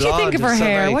died of What do you blonde. think of her It's so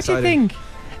hair? very What do you exciting. think?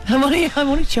 I'm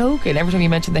only joking. Every time you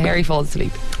mention the hair, he falls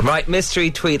asleep. Right, mystery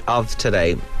tweet of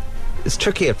today. It's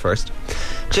tricky at first.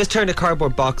 Just turned a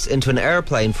cardboard box into an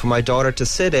airplane for my daughter to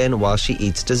sit in while she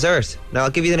eats dessert. Now, I'll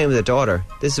give you the name of the daughter.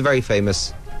 This is a very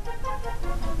famous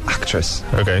actress.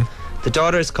 Okay. The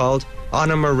daughter is called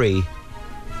Anna Marie.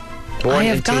 Born I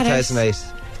have in got it. 2008.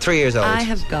 3 years old. I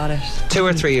have got it. 2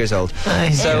 or 3 years old.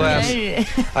 So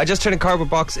I just turned a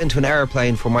cardboard box into an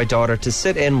airplane for my daughter to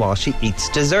sit in while she eats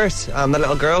dessert. And the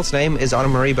little girl's name is Anna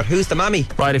Marie, but who's the mammy?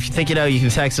 Right, if you think you know, you can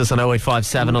text us on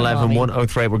 0857 11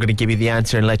 103. We're going to give you the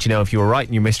answer and let you know if you were right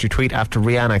in your mystery tweet after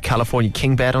Rihanna, California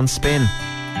King Bed on Spin.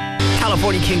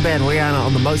 California King Ben, Rihanna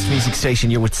on the most music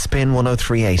station. You're with Spin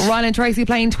 103.8. Ryan and Tracy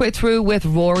playing Twit Through with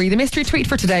Rory. The mystery tweet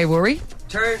for today, Rory.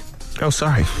 Oh,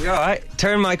 sorry. You're all right.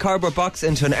 Turn my cardboard box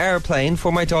into an airplane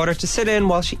for my daughter to sit in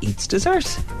while she eats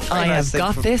dessert. I have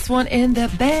got this one in the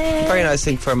bed. Very nice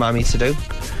thing for a mommy to do.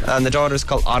 And the daughter's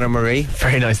called Anna Marie.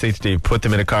 Very nice thing to do. Put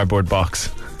them in a cardboard box.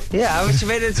 Yeah, but she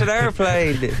made it into an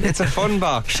airplane. It's a fun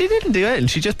box. She didn't do it, and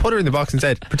she just put her in the box and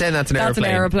said, pretend that's an airplane. That's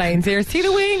an airplane. Here, see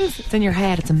the wings? It's in your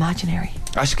head. It's imaginary.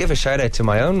 I should give a shout out to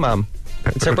my own mum.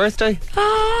 It's her birthday.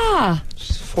 Ah,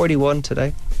 She's 41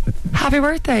 today. happy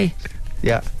birthday.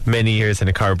 Yeah. Many years in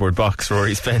a cardboard box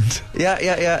Rory spent.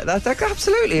 Yeah. That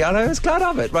absolutely. And I was glad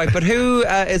of it. Right, but who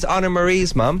is Anna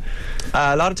Marie's mum?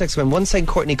 A lot of texts went. One saying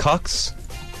Courtney Cox.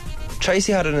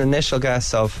 Tracy had an initial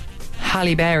guess of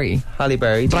Halle Berry. Halle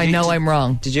Berry. But I know I'm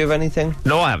wrong. Did you have anything?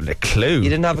 No, I haven't a clue. You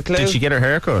didn't have a clue? Did she get her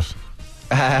hair cut?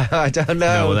 I don't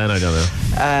know. No, well, then I don't know.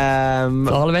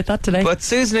 It's all about that today. But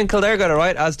Susan and Kildare got it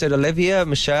right, as did Olivia,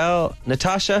 Michelle,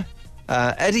 Natasha,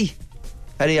 Eddie.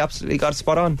 Eddie absolutely got it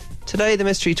spot on. Today, the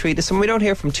mystery tweet is someone we don't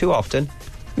hear from too often.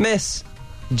 Miss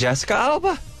Jessica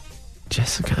Alba.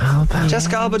 Jessica Alba.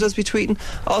 Jessica Alba does be tweeting.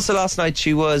 Also, last night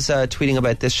she was tweeting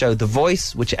about this show, The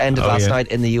Voice, which ended last night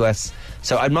in the US.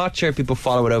 So I'm not sure if people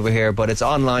follow it over here, but it's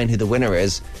online who the winner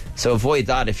is. So avoid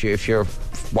that if you're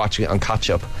watching it on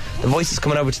catch up. The Voice is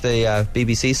coming over to the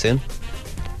BBC soon,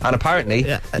 and apparently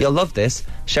you'll love this.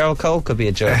 Cheryl Cole could be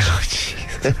a judge.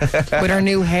 With her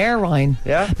new hair, Ryan.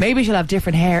 Yeah. Maybe she'll have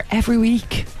different hair every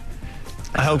week.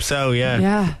 I hope so,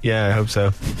 yeah. Yeah, I hope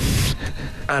so.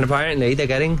 And apparently they're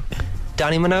getting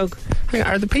Danny Minogue.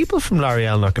 Are the people from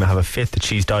L'Oreal not going to have a fit that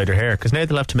she's dyed her hair? Because now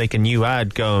they'll have to make a new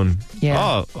ad going,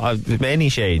 many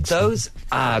shades. Those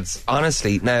ads,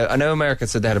 honestly, now I know America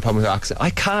said they had a problem with her accent. I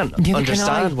can't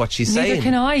understand what she's saying. Neither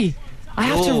can I. I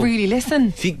have to really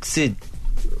listen. Fix it.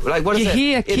 Like, what is it?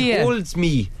 Kia. It holds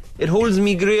me. It holds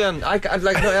me green. I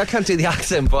can't do the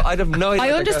accent, but I have no idea.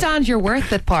 I understand your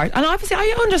worth it part. And obviously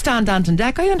I understand Danton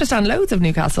Deck. I understand loads of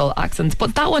Newcastle accents.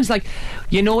 But that one's like,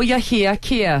 you hear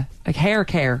Kia. Like hair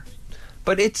care.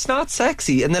 But it's not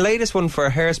sexy. And the latest one for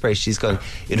hairspray, she's going,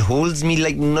 it holds me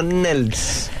like nothing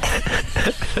else.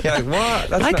 You're like, what?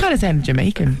 That's I kind of sound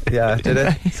Jamaican. Yeah, did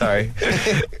it? Sorry.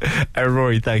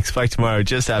 Rory, thanks. Back tomorrow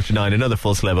just after 9. Another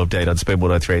full celeb update on Spin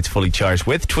 103. It's fully charged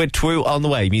with Twit True on the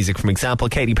way. Music from Example,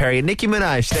 Katy Perry and Nicki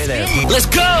Minaj. Stay there. Let's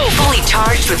go! Fully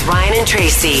charged with Ryan and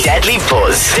Tracy. Deadly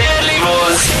Buzz. Deadly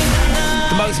Buzz.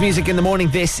 The most music in the morning.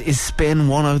 This is Spin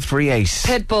 103.8.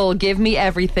 Pitbull, Give Me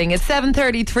Everything. It's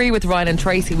 7:33 with Ryan and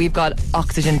Tracy. We've got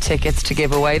Oxygen tickets to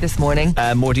give away this morning.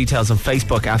 More details on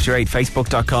Facebook after 8.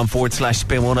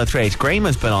 Facebook.com/Spin 103.8. Graham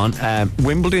has been on.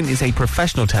 Wimbledon is a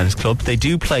professional tennis club. They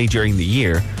do play during the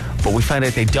year, but we found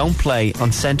out they don't play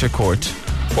on centre court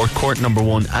or court number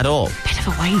 1 at all. Bit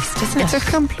of a waste, isn't it? It's a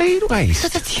complete waste.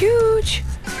 Because it's huge.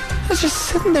 It's just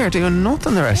sitting there doing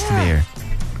nothing the rest of the year.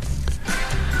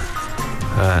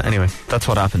 Anyway, that's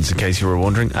what happens, in case you were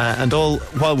wondering.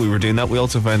 While we were doing that, we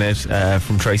also found out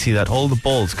from Tracy that all the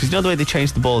balls, because you know the way they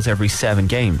change the balls every 7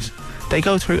 games, they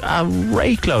go through a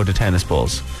rake load of tennis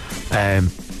balls. They're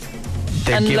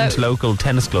given to local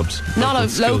tennis clubs.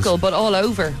 Not local, but all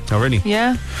over. Oh, really?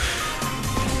 Yeah.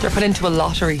 They're put into a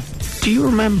lottery. Do you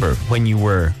remember when you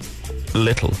were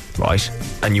little, right,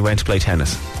 and you went to play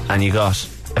tennis, and you got,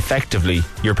 effectively,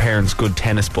 your parents' good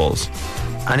tennis balls?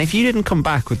 And if you didn't come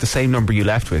back with the same number you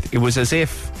left with, it was as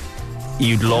if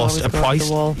you'd lost a price.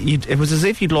 It was as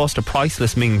if you'd lost a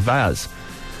priceless Ming vase.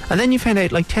 And then you found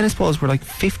out like tennis balls were like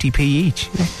 50p each.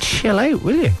 Like, chill out,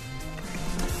 will you?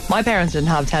 My parents didn't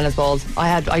have tennis balls.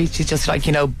 I used to just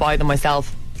buy them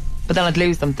myself. But then I'd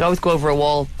lose them. They'd always go over a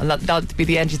wall, and that'd be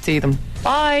the end. You'd see them.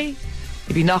 Bye.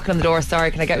 You'd be knocking on the door. Sorry,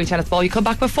 can I get me a tennis ball? You come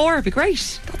back before. It'd be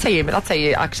great. That's how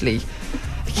you actually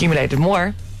accumulated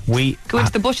more. Go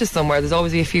into the bushes somewhere. There's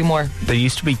always a few more. There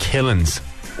used to be killings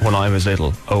when I was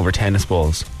little over tennis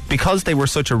balls because they were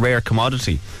such a rare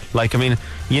commodity. Like, I mean,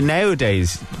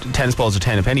 nowadays tennis balls are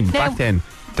 10 a penny, but back then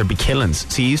there'd be killings.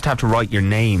 So you used to have to write your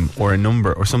name or a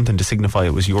number or something to signify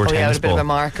it was your tennis ball. A bit of a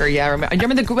marker. Yeah, I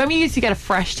remember when we used to get a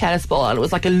fresh tennis ball, and it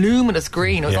was like a luminous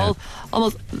green. It was all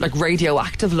almost like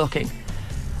radioactive looking.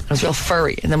 It was real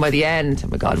furry, and then by the end, oh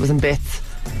my god, it was in bits.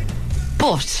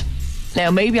 But now,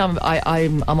 maybe I'm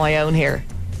on my own here.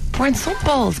 Weren't some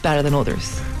balls better than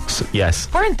others? Yes.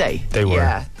 Weren't they? They were.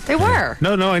 Yeah, they were.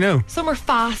 No, I know. Some were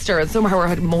faster and some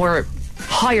had more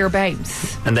higher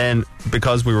bounce. And then,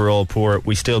 because we were all poor,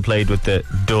 we still played with the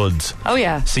duds. Oh,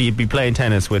 yeah. So you'd be playing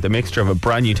tennis with a mixture of a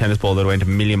brand new tennis ball that went a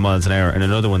million miles an hour and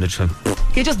another one that just...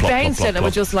 You just bounced it and it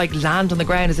would just like land on the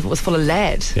ground as if it was full of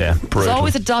lead. Yeah, brutal. There's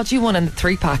always a dodgy one in the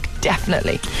 3-pack,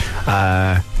 definitely.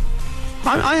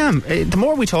 I am. The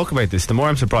more we talk about this, the more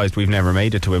I'm surprised we've never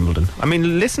made it to Wimbledon. I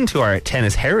mean, listen to our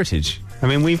tennis heritage. I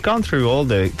mean, we've gone through all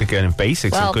the kind of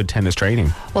basics of good tennis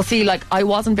training. Well, see, like, I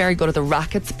wasn't very good at the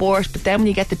racket sport, but then when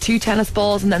you get the 2 tennis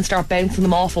balls and then start bouncing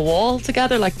them off a wall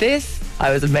together like this, I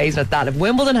was amazing at that. If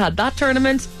Wimbledon had that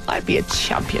tournament, I'd be a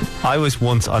champion. I was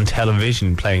once on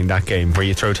television playing that game where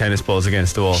you throw tennis balls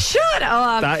against the wall. Shut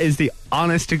up! That is the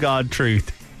honest to God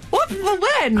truth. What?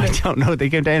 When? I don't know. They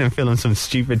came down and filmed some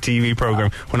stupid TV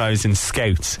program when I was in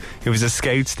Scouts. It was a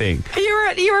Scouts thing.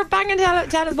 You were banging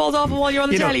tennis balls off while you're on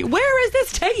the telly. Where is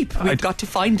this tape? We've got to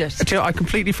find it. I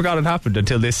completely forgot it happened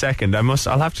until this second.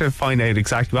 I'll have to find out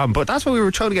exactly what happened. But that's what we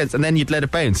were throwing against, and then you'd let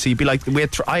it bounce. So you'd be like,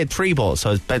 I had 3 balls,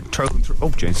 so I was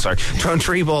throwing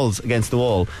 3 balls against the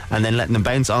wall, and then letting them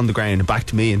bounce on the ground and back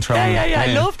to me and throwing. Yeah.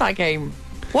 I love that game.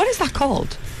 What is that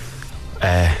called?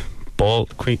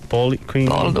 Queen.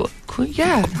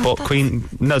 Yeah. Queen.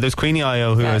 No, there's Queenie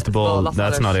IO who has the ball.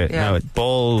 That's not it. Yeah. No,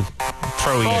 ball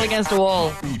throwing. Ball against a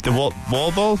wall. The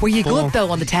wall ball. Were you good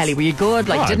though on the telly? Were you good?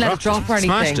 Like, didn't let it drop or anything?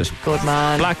 Smashed it. Good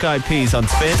man. Black Eyed Peas on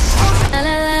Spin.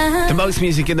 The most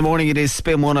music in the morning, it is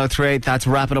Spin 103.8. That's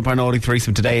wrapping up our naughty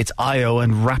threesome today. It's IO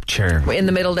and Rapture. In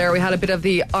the middle there, we had a bit of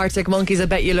the Arctic Monkeys, I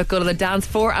Bet You Look Good on the Dance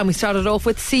Floor, and we started off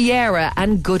with Sierra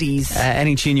and Goodies.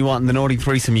 Any tune you want in the naughty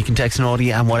threesome, you can text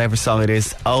naughty and whatever song it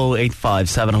is, 085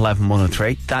 711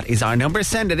 1038. That is our number.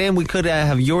 Send it in. We could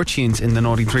have your tunes in the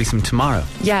naughty threesome tomorrow.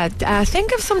 Yeah,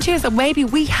 think of some tunes that maybe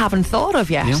we haven't thought of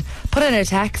yet. Yeah. Put in a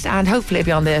text and hopefully it'll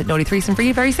be on the naughty threesome for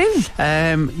you very soon.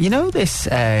 You know this...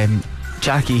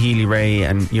 Jackie Healy-Rae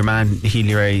and your man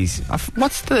Healy-Rae's...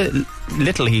 what's the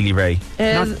little Healy-Rae?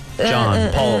 Not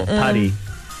John, Paul, Paddy.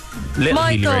 Little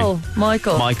Healy-Rae.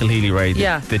 Michael Healy-Rae,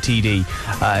 the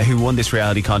TD, who won this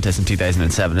reality contest in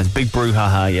 2007. There's a big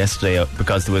brouhaha yesterday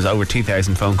because there was over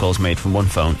 2,000 phone calls made from one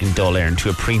phone in Dáil Éireann to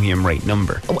a premium rate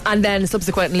number. And then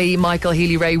subsequently Michael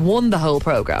Healy-Rae won the whole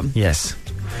programme. Yes.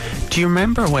 Do you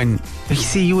remember when... You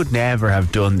see, you would never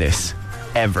have done this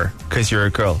ever because you're a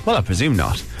girl. Well, I presume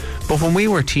not. But when we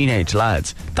were teenage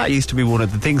lads, that used to be one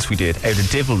of the things we did out of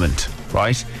devilment,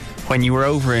 right? When you were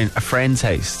over in a friend's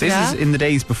house. This is in the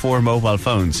days before mobile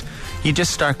phones. You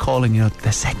just start calling,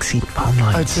 the sexy phone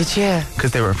lines. Oh, did you?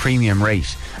 Because they were a premium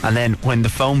rate. And then when the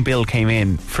phone bill came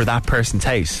in for that person's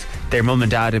house, their mum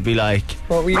and dad would be like,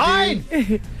 what were you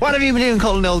doing? What have you been doing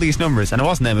calling all these numbers? And it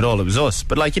wasn't them at all, it was us.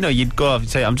 But you'd go off and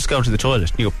say, I'm just going to the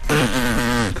toilet. And you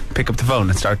go, pick up the phone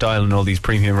and start dialing all these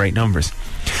premium rate numbers.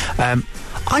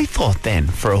 I thought then,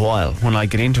 for a while, when I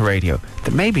get into radio,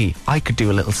 that maybe I could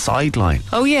do a little sideline.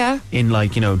 Oh, yeah. In,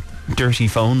 dirty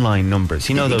phone line numbers.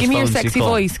 You know those Give me your phones sexy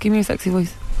voice. Give me your sexy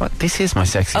voice. What? This is my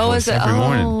sexy voice every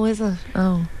morning. Oh, is it?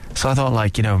 Oh. So I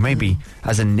thought, maybe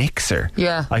as a nixer,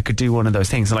 I could do one of those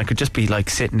things. And I could just be,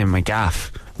 sitting in my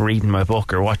gaff, reading my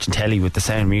book or watching telly with the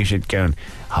sound music going,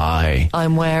 hi.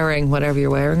 I'm wearing whatever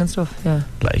you're wearing and stuff, yeah.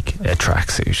 Like a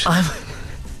tracksuit.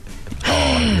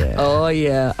 Oh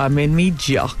yeah, I'm in me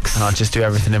jocks. And I'll just do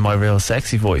everything in my real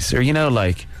sexy voice. Or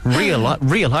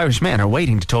real Irish men are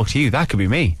waiting to talk to you. That could be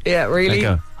me. Yeah, really?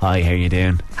 I go, hi, how you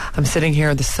doing? I'm sitting here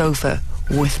on the sofa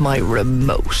with my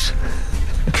remote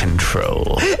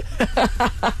control.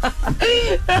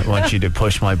 I want you to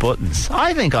push my buttons.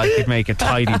 I think I could make a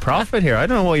tidy profit here. I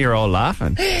don't know why you're all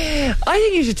laughing. I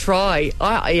think you should try.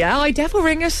 I'd definitely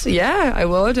ring it. Yeah, I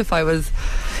would if I was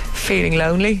feeling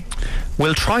lonely.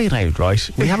 We'll try it out, right?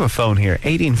 We have a phone here,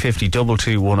 1850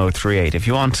 22 1038. If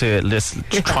you want to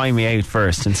try me out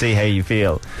first and see how you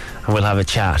feel, and we'll have a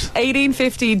chat.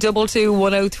 1850 22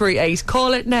 1038.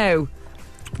 Call it now.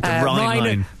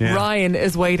 Ryan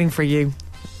is waiting for you.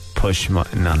 No,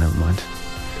 never mind.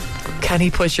 Can he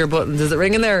push your buttons? Is it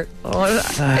ringing there?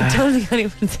 I don't think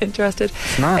anyone's interested.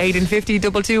 1850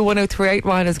 22 1038.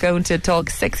 Ryan is going to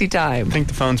talk sexy time. I think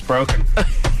the phone's broken.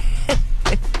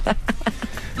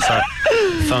 Sorry,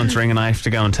 the phone's ringing. I have to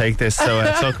go and take this. So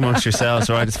talk amongst yourselves.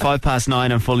 All right, it's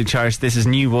 9:05. I'm fully charged. This is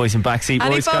New Boys in Backseat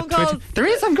Boys. Phone calls? There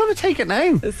is. I'm going to take it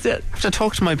now. That's it. I have to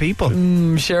talk to my people.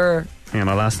 Sure. And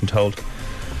I'll ask them to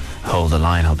hold the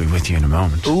line. I'll be with you in a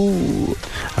moment. Ooh.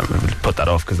 I'm going to put that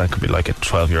off because that could be like a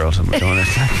 12-year-old. And we don't want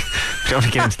to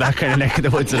get into that kind of neck of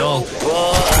the woods at all.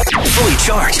 Fully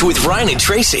charged with Ryan and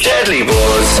Tracy. Deadly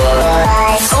Buzz.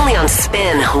 Only on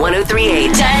Spin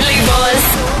 103.8. Deadly Buzz.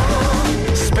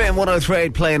 Spin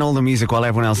 103.8 playing all the music while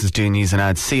everyone else is doing news and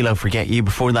ads. CeeLo, Forget You.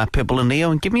 Before that, Pitbull and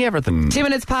Neo, and Give Me Everything. 2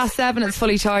 minutes past 7. It's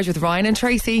Fully Charged with Ryan and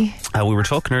Tracy. We were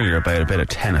talking earlier about a bit of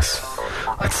tennis.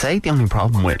 I'd say the only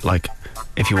problem with,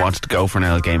 if you wanted to go for an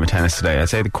L game of tennis today, I'd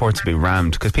say the courts would be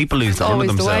rammed because people lose the run of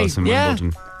themselves in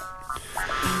Wimbledon.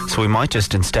 So we might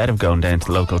just, instead of going down to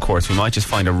the local course, we might just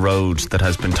find a road that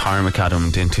has been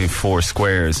tarmacadammed into 4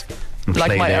 squares. And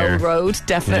Like play my there. old road,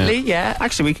 definitely, yeah.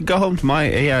 Actually, we could go home to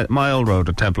my old road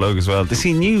at Temple Oak as well. They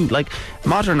see new, like,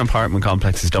 modern apartment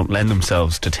complexes don't lend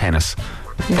themselves to tennis.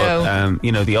 No.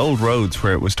 But, the old roads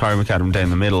where it was tarmacadam down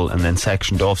the middle and then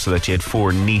sectioned off so that you had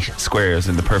 4 neat squares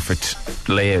in the perfect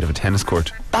layout of a tennis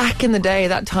court. Back in the day,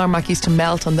 that tarmac used to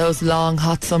melt on those long,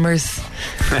 hot summers.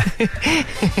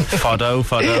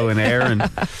 Fado and Aaron.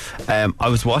 I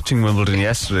was watching Wimbledon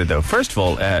yesterday, though. First of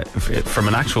all, from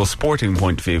an actual sporting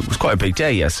point of view, it was quite a big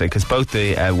day yesterday because both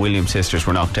the Williams sisters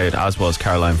were knocked out, as was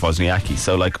Caroline Wozniacki.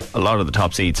 So, like, a lot of the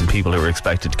top seeds and people who were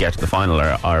expected to get to the final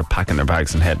are packing their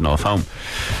bags and heading off home.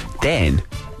 Then,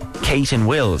 Kate and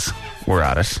Wills were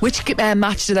at it. Which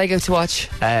match did I go to watch?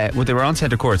 Well, they were on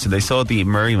centre court, so they saw the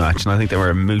Murray match, and I think they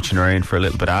were mooching around for a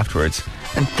little bit afterwards.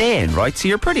 And then, right, so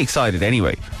you're pretty excited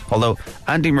anyway. Although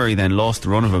Andy Murray then lost the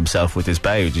run of himself with his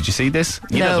bow. Did you see this?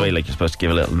 You know the way, like, you're supposed to give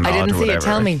a little nod I didn't or see whatever. it.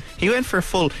 Tell me. He went for a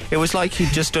full. It was like he'd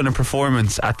just done a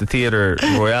performance at the Theatre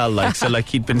Royale, like so, like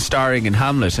he'd been starring in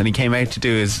Hamlet, and he came out to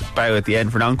do his bow at the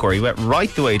end for an encore. He went right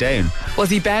the way down. Was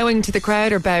he bowing to the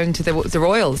crowd or bowing to the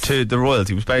Royals? To the Royals.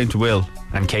 He was bowing to Will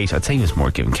and Kate. I'd say he was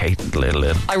more giving Kate a little.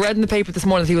 I read in the paper this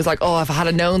morning that he was like, "Oh, if I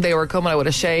had known they were coming, I would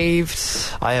have shaved."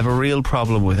 I have a real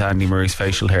problem with Andy Murray's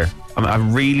facial hair. I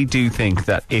really do think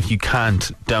that if you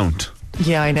can't, don't.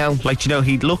 Yeah, I know. Like,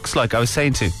 he looks like, I was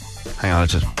saying to, hang on,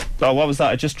 what was that?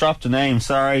 I just dropped a name,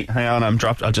 sorry. Hang on,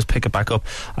 I'll just pick it back up.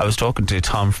 I was talking to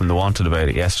Tom from The Wanted about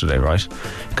it yesterday, right?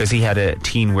 Because he had a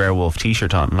Teen Werewolf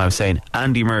t-shirt on, and I was saying,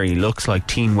 Andy Murray looks like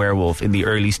Teen Werewolf in the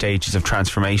early stages of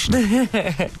transformation.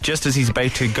 Just as he's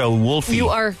about to go wolfy. You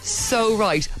are so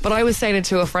right. But I was saying it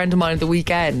to a friend of mine at the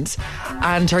weekend,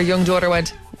 and her young daughter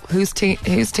went, Who's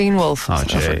Teen Wolf? Oh,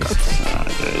 Jesus.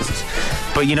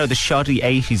 But the shoddy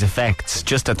 80s effects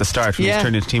just at the start when he's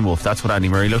turned into Teen Wolf, that's what Andy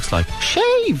Murray looks like.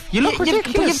 Shave! You look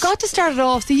ridiculous. But you've got to start it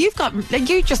off. So you've got,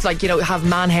 you just have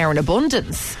man hair in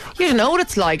abundance. You don't know what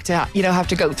it's like to, have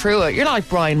to go through it. You're not like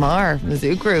Brian Maher from the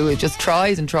Zoo Crew who just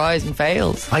tries and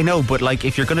fails. I know, but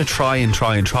if you're going to try,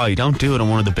 don't do it on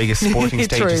one of the biggest sporting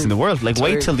stages in the world.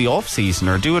 Wait till the off-season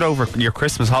or do it over your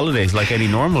Christmas holidays like any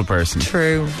normal person.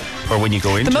 True. Or when you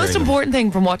go into the most important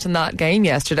thing from watching that game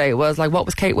yesterday was, what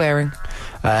was Kate wearing?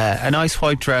 A nice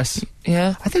white dress.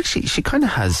 Yeah. I think she kind of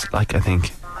has,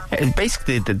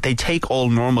 basically they take all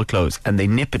normal clothes and they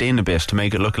nip it in a bit to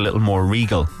make it look a little more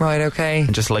regal. Right, okay.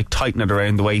 And just tighten it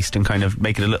around the waist and kind of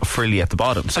make it a little frilly at the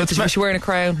bottom. So was she wearing a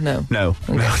crown? No. No.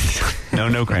 Okay.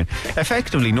 No crown.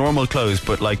 Effectively normal clothes,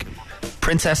 but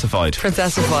princessified.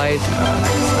 Princessified. It's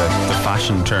the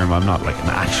fashion term. I'm not an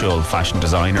actual fashion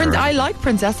designer. I like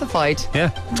princessified.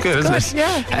 Yeah, it's good, isn't it?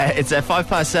 Yeah. It's at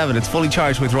 7:05. It's fully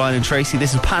charged with Ryan and Tracy.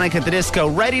 This is Panic at the Disco,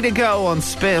 ready to go on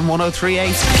Spin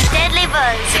 103.8. Deadly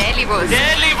Buzz. Deadly Buzz.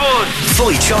 Deadly Buzz.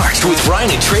 Fully charged with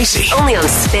Ryan and Tracy. Only on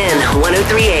Spin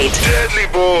 103.8. Deadly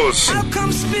Buzz. How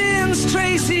come Spins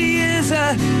Tracy is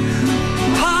a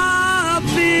hot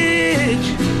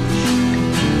bitch?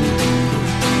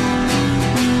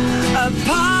 A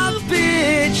pop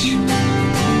bitch,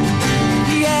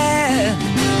 yeah,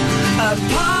 a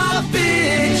pop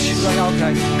bitch.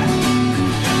 Okay.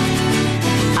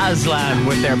 Aslan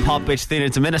with their Pop Bitch thing.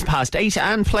 It's 8:01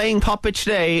 and playing Pop Bitch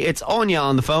today, it's Anya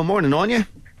on the phone. Morning, Anya.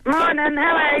 Morning,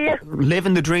 how are you?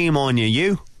 Living the dream, Anya.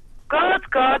 You? Good.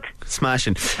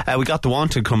 Smashing. We got The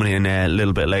Wanted coming in a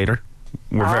little bit later.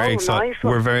 We're very excited. Nice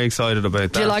one. We're very excited about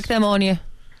that. Do you like them, Anya?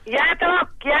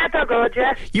 Yeah, they're good,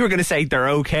 yeah. You were going to say they're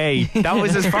okay. That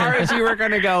was as far as you were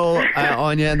going to go,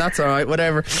 Anya, and that's all right,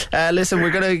 whatever. Listen, we're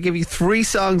going to give you 3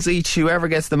 songs each. Whoever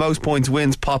gets the most points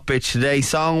wins Pop Bitch today.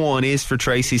 Song 1 is for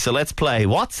Tracy, so let's play.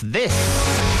 What's this?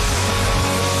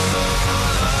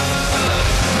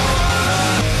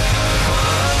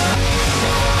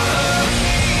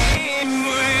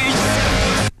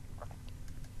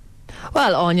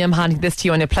 Well, Anya, I'm handing this to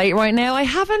you on your plate right now. I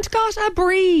haven't got a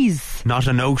breeze. Not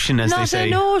an ocean, as they say.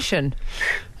 Not an ocean.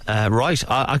 Right,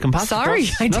 I can pass. Sorry,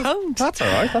 it I don't. That's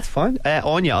all right. That's fine.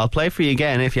 Anya, I'll play for you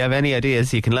again. If you have any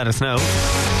ideas, you can let us know.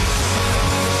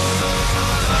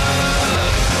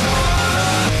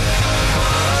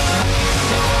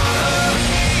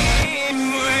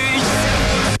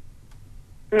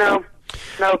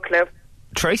 No clue.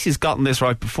 Tracy's gotten this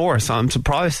right before, so I'm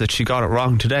surprised that she got it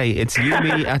wrong today. It's You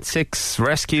Me at 6.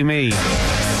 Rescue Me.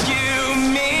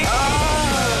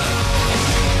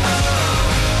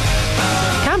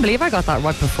 Can't believe I got that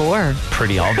right before.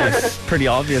 Pretty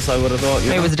obvious, I would have thought.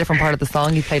 Maybe it was a different part of the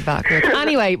song you played backwards.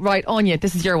 Anyway, right, Anya,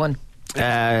 this is your one.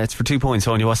 It's for 2 points,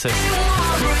 Anya. What's it?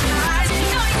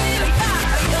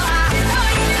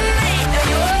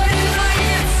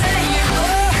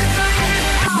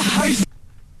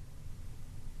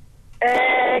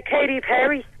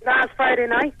 Friday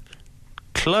night.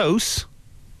 Close.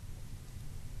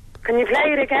 Can you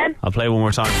play it again? I'll play one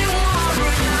more time.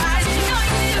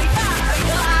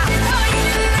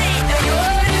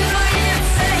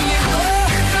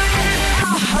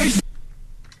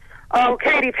 Oh,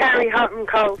 Katy Perry, Hot and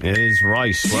Cold. It is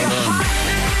right. Well done.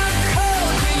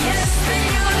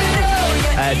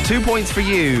 2 points for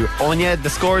you, Anya. The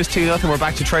score is 2-0. We're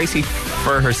back to Tracy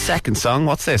for her second song.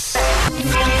 What's this?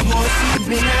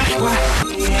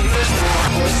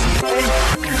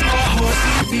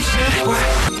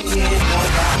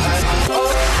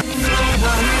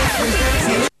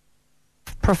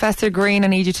 Professor Green, I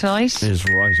Need You Tonight. It is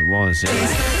right. It was. Yeah.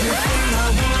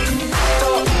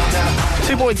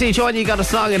 2 points each. On you got a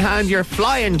song in hand. You're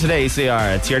flying today,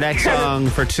 CR. It's your next song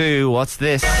for 2. What's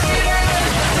this?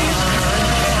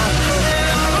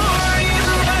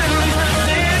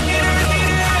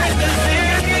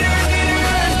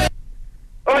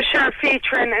 Usher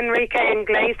featuring Enrique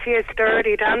Iglesias,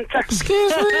 Dirty Dancer.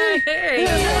 Excuse me.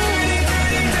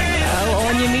 Oh,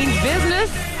 Anya means business.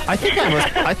 I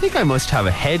think I must have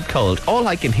a head cold. All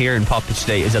I can hear in Pop It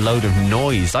today is a load of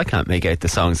noise. I can't make out the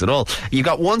songs at all. You've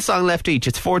got one song left each.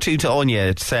 It's 4-2 to Anya.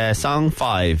 It's song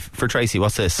 5 for Tracy.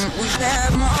 What's this?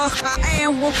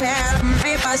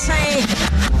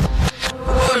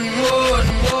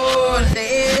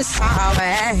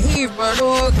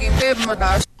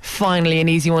 Finally, an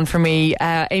easy one for me.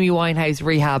 Amy Winehouse,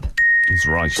 Rehab. Is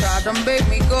right.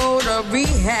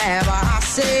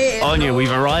 Anya,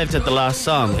 we've arrived at the last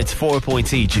song. It's 4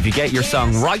 points each. If you get your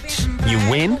song right, you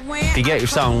win. If you get your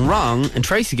song wrong and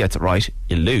Tracy gets it right,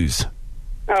 you lose.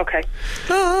 Okay.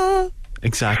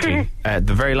 Exactly.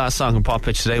 The very last song in Pop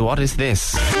Pitch today. What is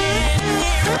this?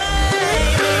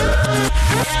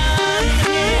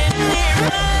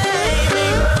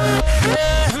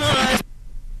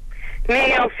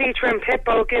 Neo featuring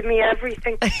Pitbull, Give Me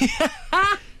Everything.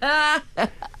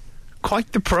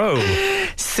 Quite the pro.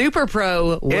 Super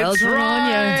pro. Well It's done,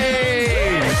 right.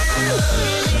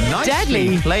 Anya. Nicely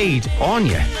Deadly. played,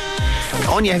 Anya.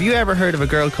 Anya, have you ever heard of a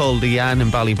girl called Leanne in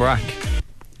Ballybrack?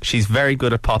 She's very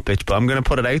good at pop pitch, but I'm going to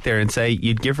put it out there and say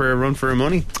you'd give her a run for her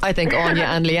money. I think Anya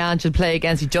and Leanne should play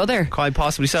against each other. Quite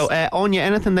possibly so. Anya,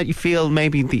 anything that you feel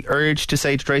maybe the urge to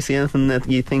say to Tracy, anything that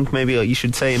you think maybe you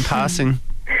should say in passing?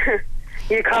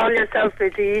 You call yourself a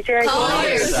DJ. Call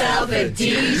yourself a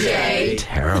DJ.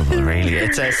 Terrible, really.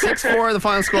 It's 6-4 the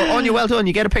final score. Anya, well done.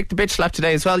 You get a pick the bitch slap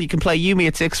today as well. You can play You Me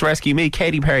at 6, Rescue Me,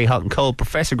 Katy Perry, Hot and Cold,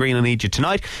 Professor Green, I Need You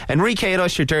Tonight, Enrique and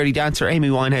Usher, Dirty Dancer, Amy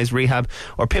Winehouse, Rehab,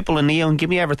 or Pitbull and Neo and Give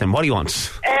Me Everything. What do you want?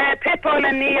 Pitbull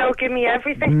and Neo, Give Me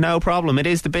Everything. No problem. It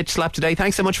is the bitch slap today.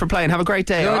 Thanks so much for playing. Have a great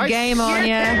day. Good all right? game,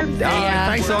 Anya. All right,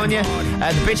 thanks, Anya.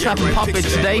 The bitch slap and pop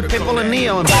bitch today. Pitbull and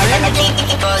Neo.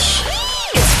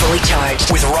 It's fully charged.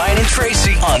 With Ryan and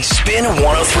Tracy on Spin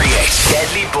 103.8.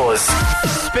 Deadly Buzz.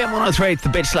 Spin 103, it's the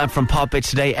bitch slap from Pop Bitch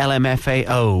today,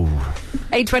 LMFAO.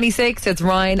 8:26, it's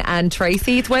Ryan and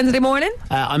Tracy. It's Wednesday morning.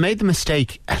 I made the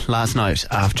mistake last night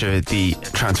after the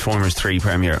Transformers 3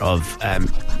 premiere of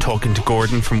talking to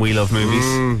Gordon from We Love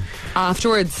Movies.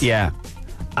 Afterwards. Yeah.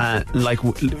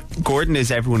 Gordon is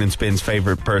everyone in Spin's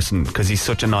favourite person because he's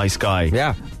such a nice guy.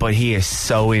 Yeah. But he is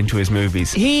so into his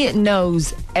movies. He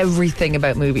knows everything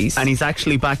about movies. And he's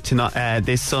actually back to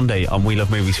this Sunday on We Love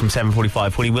Movies from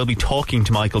 7:45 when he will be talking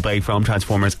to Michael Bay from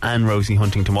Transformers and Rosie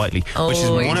Huntington-Whiteley, which is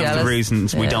one of the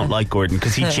reasons we don't like Gordon,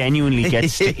 because he genuinely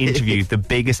gets to interview the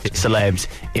biggest celebs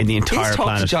in the entire He's talked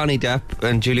planet. to Johnny Depp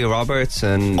and Julia Roberts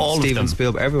and All of Steven them.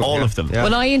 Spielberg, everyone. All yeah. of them. Yeah.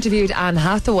 When I interviewed Anne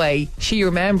Hathaway, she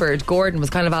remembered Gordon was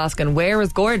kind of asking, where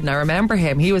is Gordon? I remember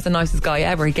him. He was the nicest guy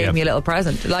ever. He gave me a little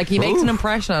present. Like, he makes an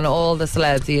impression on all the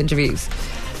celebs he interviews.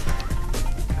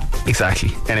 Exactly.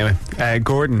 Anyway,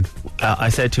 Gordon, I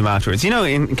said to him afterwards,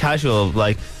 in casual,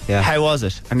 how was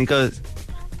it? And he goes,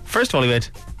 first of all, he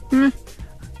went,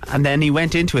 and then he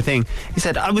went into a thing. He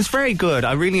said, I was very good.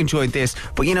 I really enjoyed this.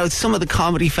 But, some of the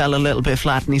comedy fell a little bit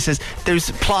flat. And he says,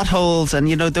 there's plot holes. And,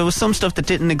 there was some stuff that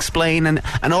didn't explain. And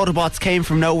Autobots came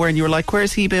from nowhere. And you were like,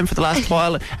 where's he been for the last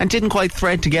while? And didn't quite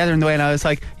thread together in the way. And I was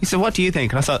like, he said, what do you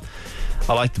think? And I thought,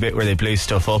 I like the bit where they blew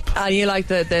stuff up. And you like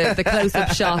the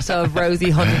close-up shot of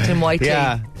Rosie Huntington-Whiteley.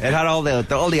 Yeah, it had all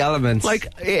the elements.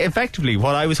 Effectively,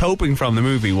 what I was hoping from the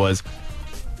movie was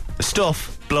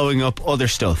stuff blowing up other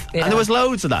stuff. Yeah. And there was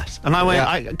loads of that. And I went,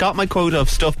 I got my quota of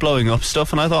stuff blowing up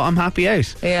stuff, and I thought, I'm happy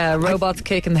out. Yeah, robots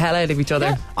kicking the hell out of each other.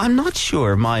 Yeah, I'm not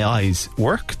sure my eyes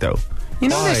work, though.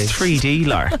 This 3D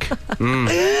lark.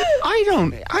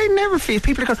 I never feel,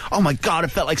 people are going, oh my God,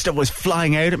 it felt like stuff was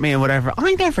flying out at me and whatever.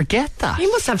 I never get that.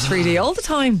 You must have 3D all the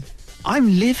time.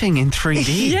 I'm living in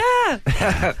 3D.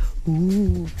 Yeah.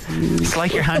 It's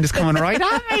like your hand is coming right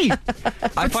at me.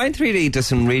 I find 3D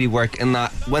doesn't really work in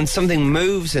that when something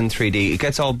moves in 3D, it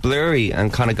gets all blurry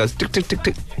and kind of goes tick, tick, tick,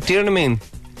 tick. Do you know what I mean?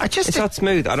 It's not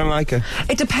smooth. I don't like it.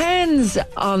 It depends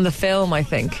on the film, I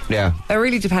think. Yeah. It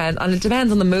really depends, and it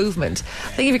depends on the movement.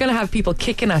 I think if you're going to have people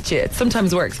kicking at you, it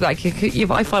sometimes works. Like,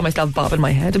 I find myself bobbing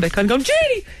my head a bit, kind of going,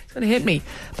 Judy, it's going to hit me.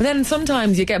 But then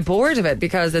sometimes you get bored of it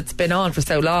because it's been on for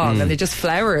so long, and it just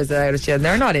flowers out at you, and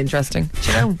they're not interesting.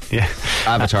 Do you know? Yeah.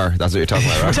 Avatar, that's what you're talking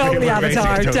about, right? Totally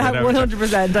Avatar.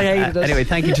 100%. I hated it. Anyway,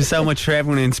 thank you so much for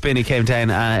everyone in Spin who came down,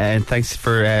 and thanks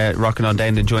for rocking on down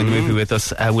and enjoying the movie with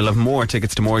us. We'll have more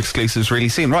tickets to more exclusives really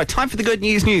soon. Right, time for the good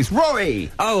news.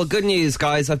 Rory! Oh, well, good news,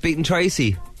 guys. I've beaten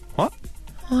Tracy. What?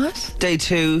 Day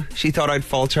 2, she thought I'd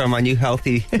falter on my new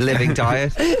healthy living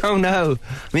diet. Oh no,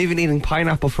 I'm even eating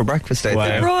pineapple for breakfast out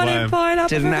there. Running pineapple.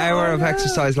 Did an hour of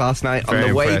exercise last night on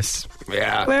the weights.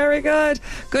 Yeah. Very good.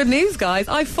 Good news, guys.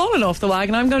 I've fallen off the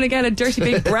wagon. I'm going to get a dirty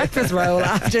big breakfast roll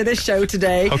after this show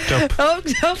today.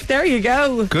 Hooked up. There you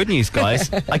go. Good news, guys.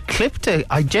 I clipped a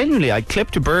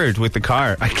bird with the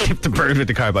car. I clipped a bird with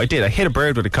the car, but I did. I hit a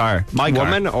bird with a car. My car.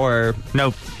 Woman or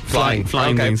no? Flying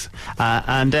things.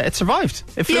 And it survived.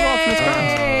 It flew off and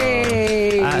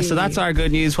it's grand. So that's our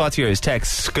good news. What's yours?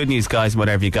 Text good news, guys,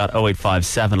 whatever you got. 085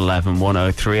 711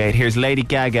 1038. Here's Lady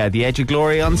Gaga, The Edge of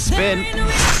Glory on Spin.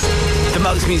 The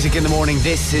most music in the morning.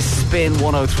 This is Spin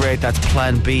 1038. That's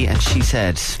Plan B. And she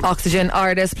said, Oxygen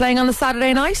artist playing on the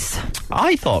Saturday night.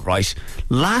 I thought, right,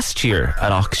 last year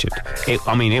at Oxygen,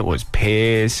 it was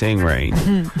pissing rain.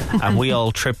 And we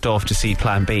all tripped off to see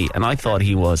Plan B. And I thought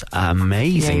he was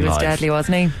amazing. Yeah, he was deadly,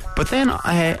 wasn't he? But then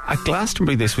at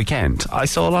Glastonbury this weekend, I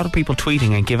saw a lot of people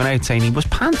tweeting and giving out saying he was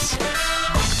pants. Do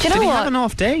you know Did he what? have an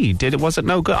off day? Was it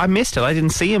no good? I missed it. I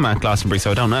didn't see him at Glastonbury,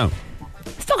 so I don't know.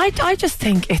 So I just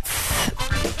think it's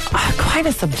kind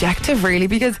of subjective, really,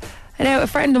 because a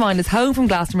friend of mine is home from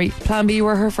Glastonbury. Plan B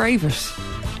were her favourite.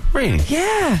 Really?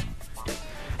 Yeah.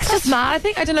 It's just mad. I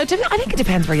think it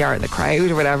depends where you are in the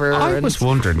crowd or whatever. I was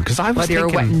wondering because I was whether thinking,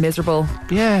 you're wet and miserable.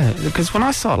 Yeah, because when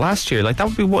I saw it last year, like that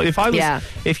would be what if I was. Yeah.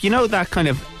 If you know that kind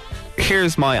of.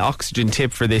 Here's my Oxygen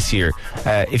tip for this year.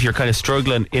 If you're kind of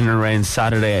struggling in and around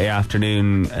Saturday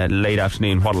afternoon, late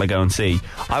afternoon, what'll I go and see?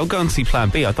 I would go and see Plan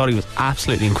B. I thought he was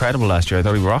absolutely incredible last year. I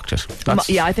thought he rocked it.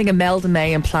 Yeah, I think Imelda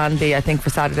May and Plan B, I think for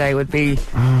Saturday would be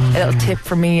a little tip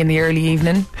for me in the early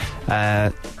evening.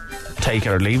 Take it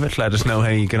or leave it. Let us know how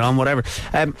you get on, whatever.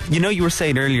 You were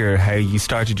saying earlier how you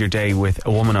started your day with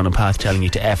a woman on a path telling you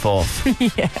to F off.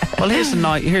 Yeah. Well,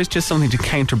 here's just something to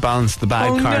counterbalance the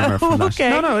bad karma from that. Okay.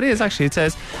 No, it is actually. It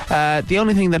says the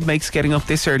only thing that makes getting up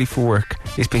this early for work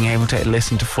is being able to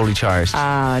listen to Fully Charged.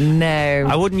 No.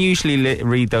 I wouldn't usually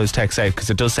read those texts out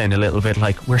because it does sound a little bit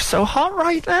like we're so hot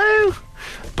right now.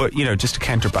 But, just to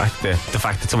counterback the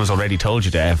fact that someone's already told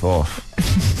you to F off.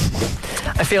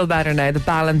 I feel better now. The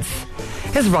balance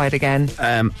is right again.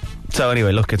 So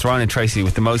anyway, look, it's Ryan and Tracy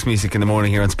with the most music in the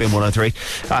morning here on Spin 103.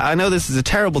 I know this is a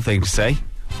terrible thing to say.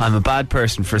 I'm a bad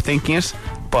person for thinking it,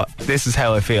 but this is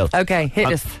how I feel. Okay, hit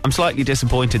us. I'm slightly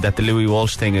disappointed that the Louis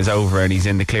Walsh thing is over and he's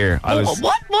in the clear.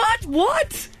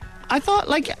 What? I thought,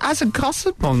 as a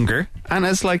gossip monger and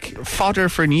as, fodder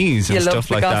for news and stuff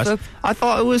like gossip. that, I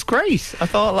thought it was great. I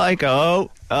thought,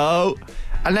 oh.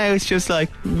 And now it's just no,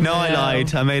 I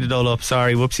lied. I made it all up.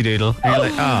 Sorry, whoopsie doodle. And you're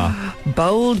like,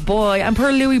 Bold boy. And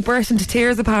poor Louis burst into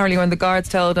tears, apparently, when the guards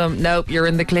told him, nope, you're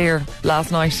in the clear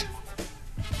last night.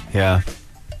 Yeah.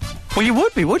 Well, you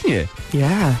would be, wouldn't you?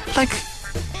 Yeah.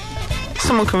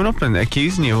 Someone coming up and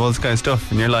accusing you of all this kind of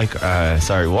stuff, and you're like,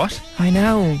 sorry, what? I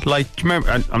know. Do you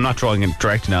remember, I'm not drawing in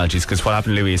direct analogies because what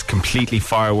happened to Louis is completely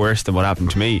far worse than what happened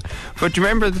to me. But do you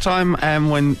remember the time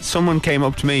when someone came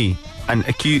up to me and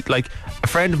accused, a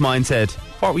friend of mine said,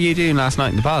 what were you doing last night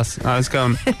in the palace? And I was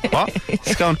going, what?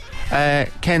 He's going,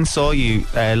 Ken saw you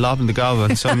lobbing the gob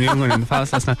on some young one in the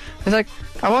palace last night. I was like,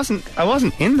 I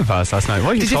wasn't in the palace last night.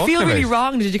 What are you talking about? Did you feel really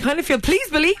wrong? Did you kind of feel, please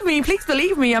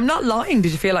believe me, I'm not lying?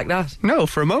 Did you feel like that? No,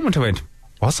 for a moment I went,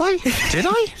 was I? Did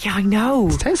I? Yeah, I know.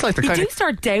 It sounds like you do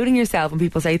start doubting yourself when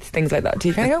people say things like that. Do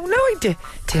you kind of go, no, I did.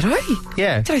 Did I?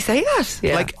 Yeah. Did I say that?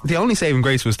 Yeah. The only saving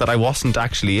grace was that I wasn't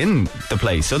actually in the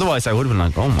place. Otherwise, I would have been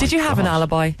like, oh my God. Did you have an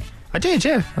alibi? I did,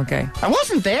 yeah. Okay. I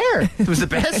wasn't there. It was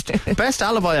the best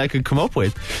alibi I could come up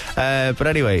with. But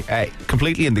anyway,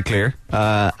 completely in the clear.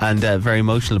 and very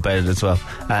emotional about it as well.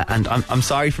 And I'm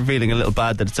sorry for feeling a little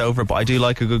bad that it's over, but I do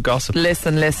like a good gossip.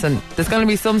 Listen. There's going to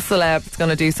be some celeb that's going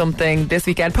to do something this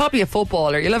weekend. Probably a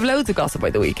footballer. You'll have loads of gossip by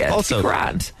the weekend. Also,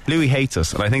 grand. Louis hates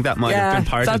us, and I think that might have been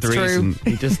part of the reason.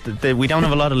 We don't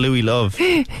have a lot of Louis love.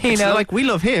 Like we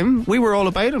love him. We were all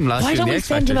about him last year. Why don't in the we X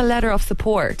send him Factor. a letter of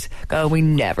support? Go, we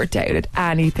never doubted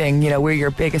anything. We're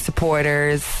your biggest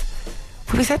supporters.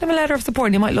 Could we send him a letter of support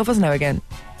and he might love us now again?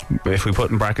 If we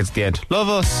put in brackets at the end, love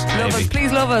us. Love us,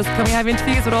 please love us. Can we have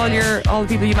interviews with all the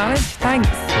people you manage? Thanks.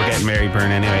 We're getting Mary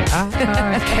Byrne anyway.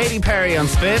 Katy Perry on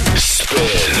Spin.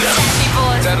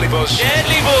 Deadly Buzz.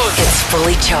 It's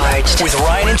fully charged. With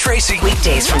Ryan and Tracy.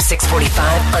 Weekdays from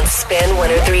 6:45 on Spin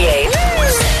 103.8.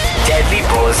 Deadly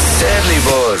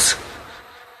Buzz.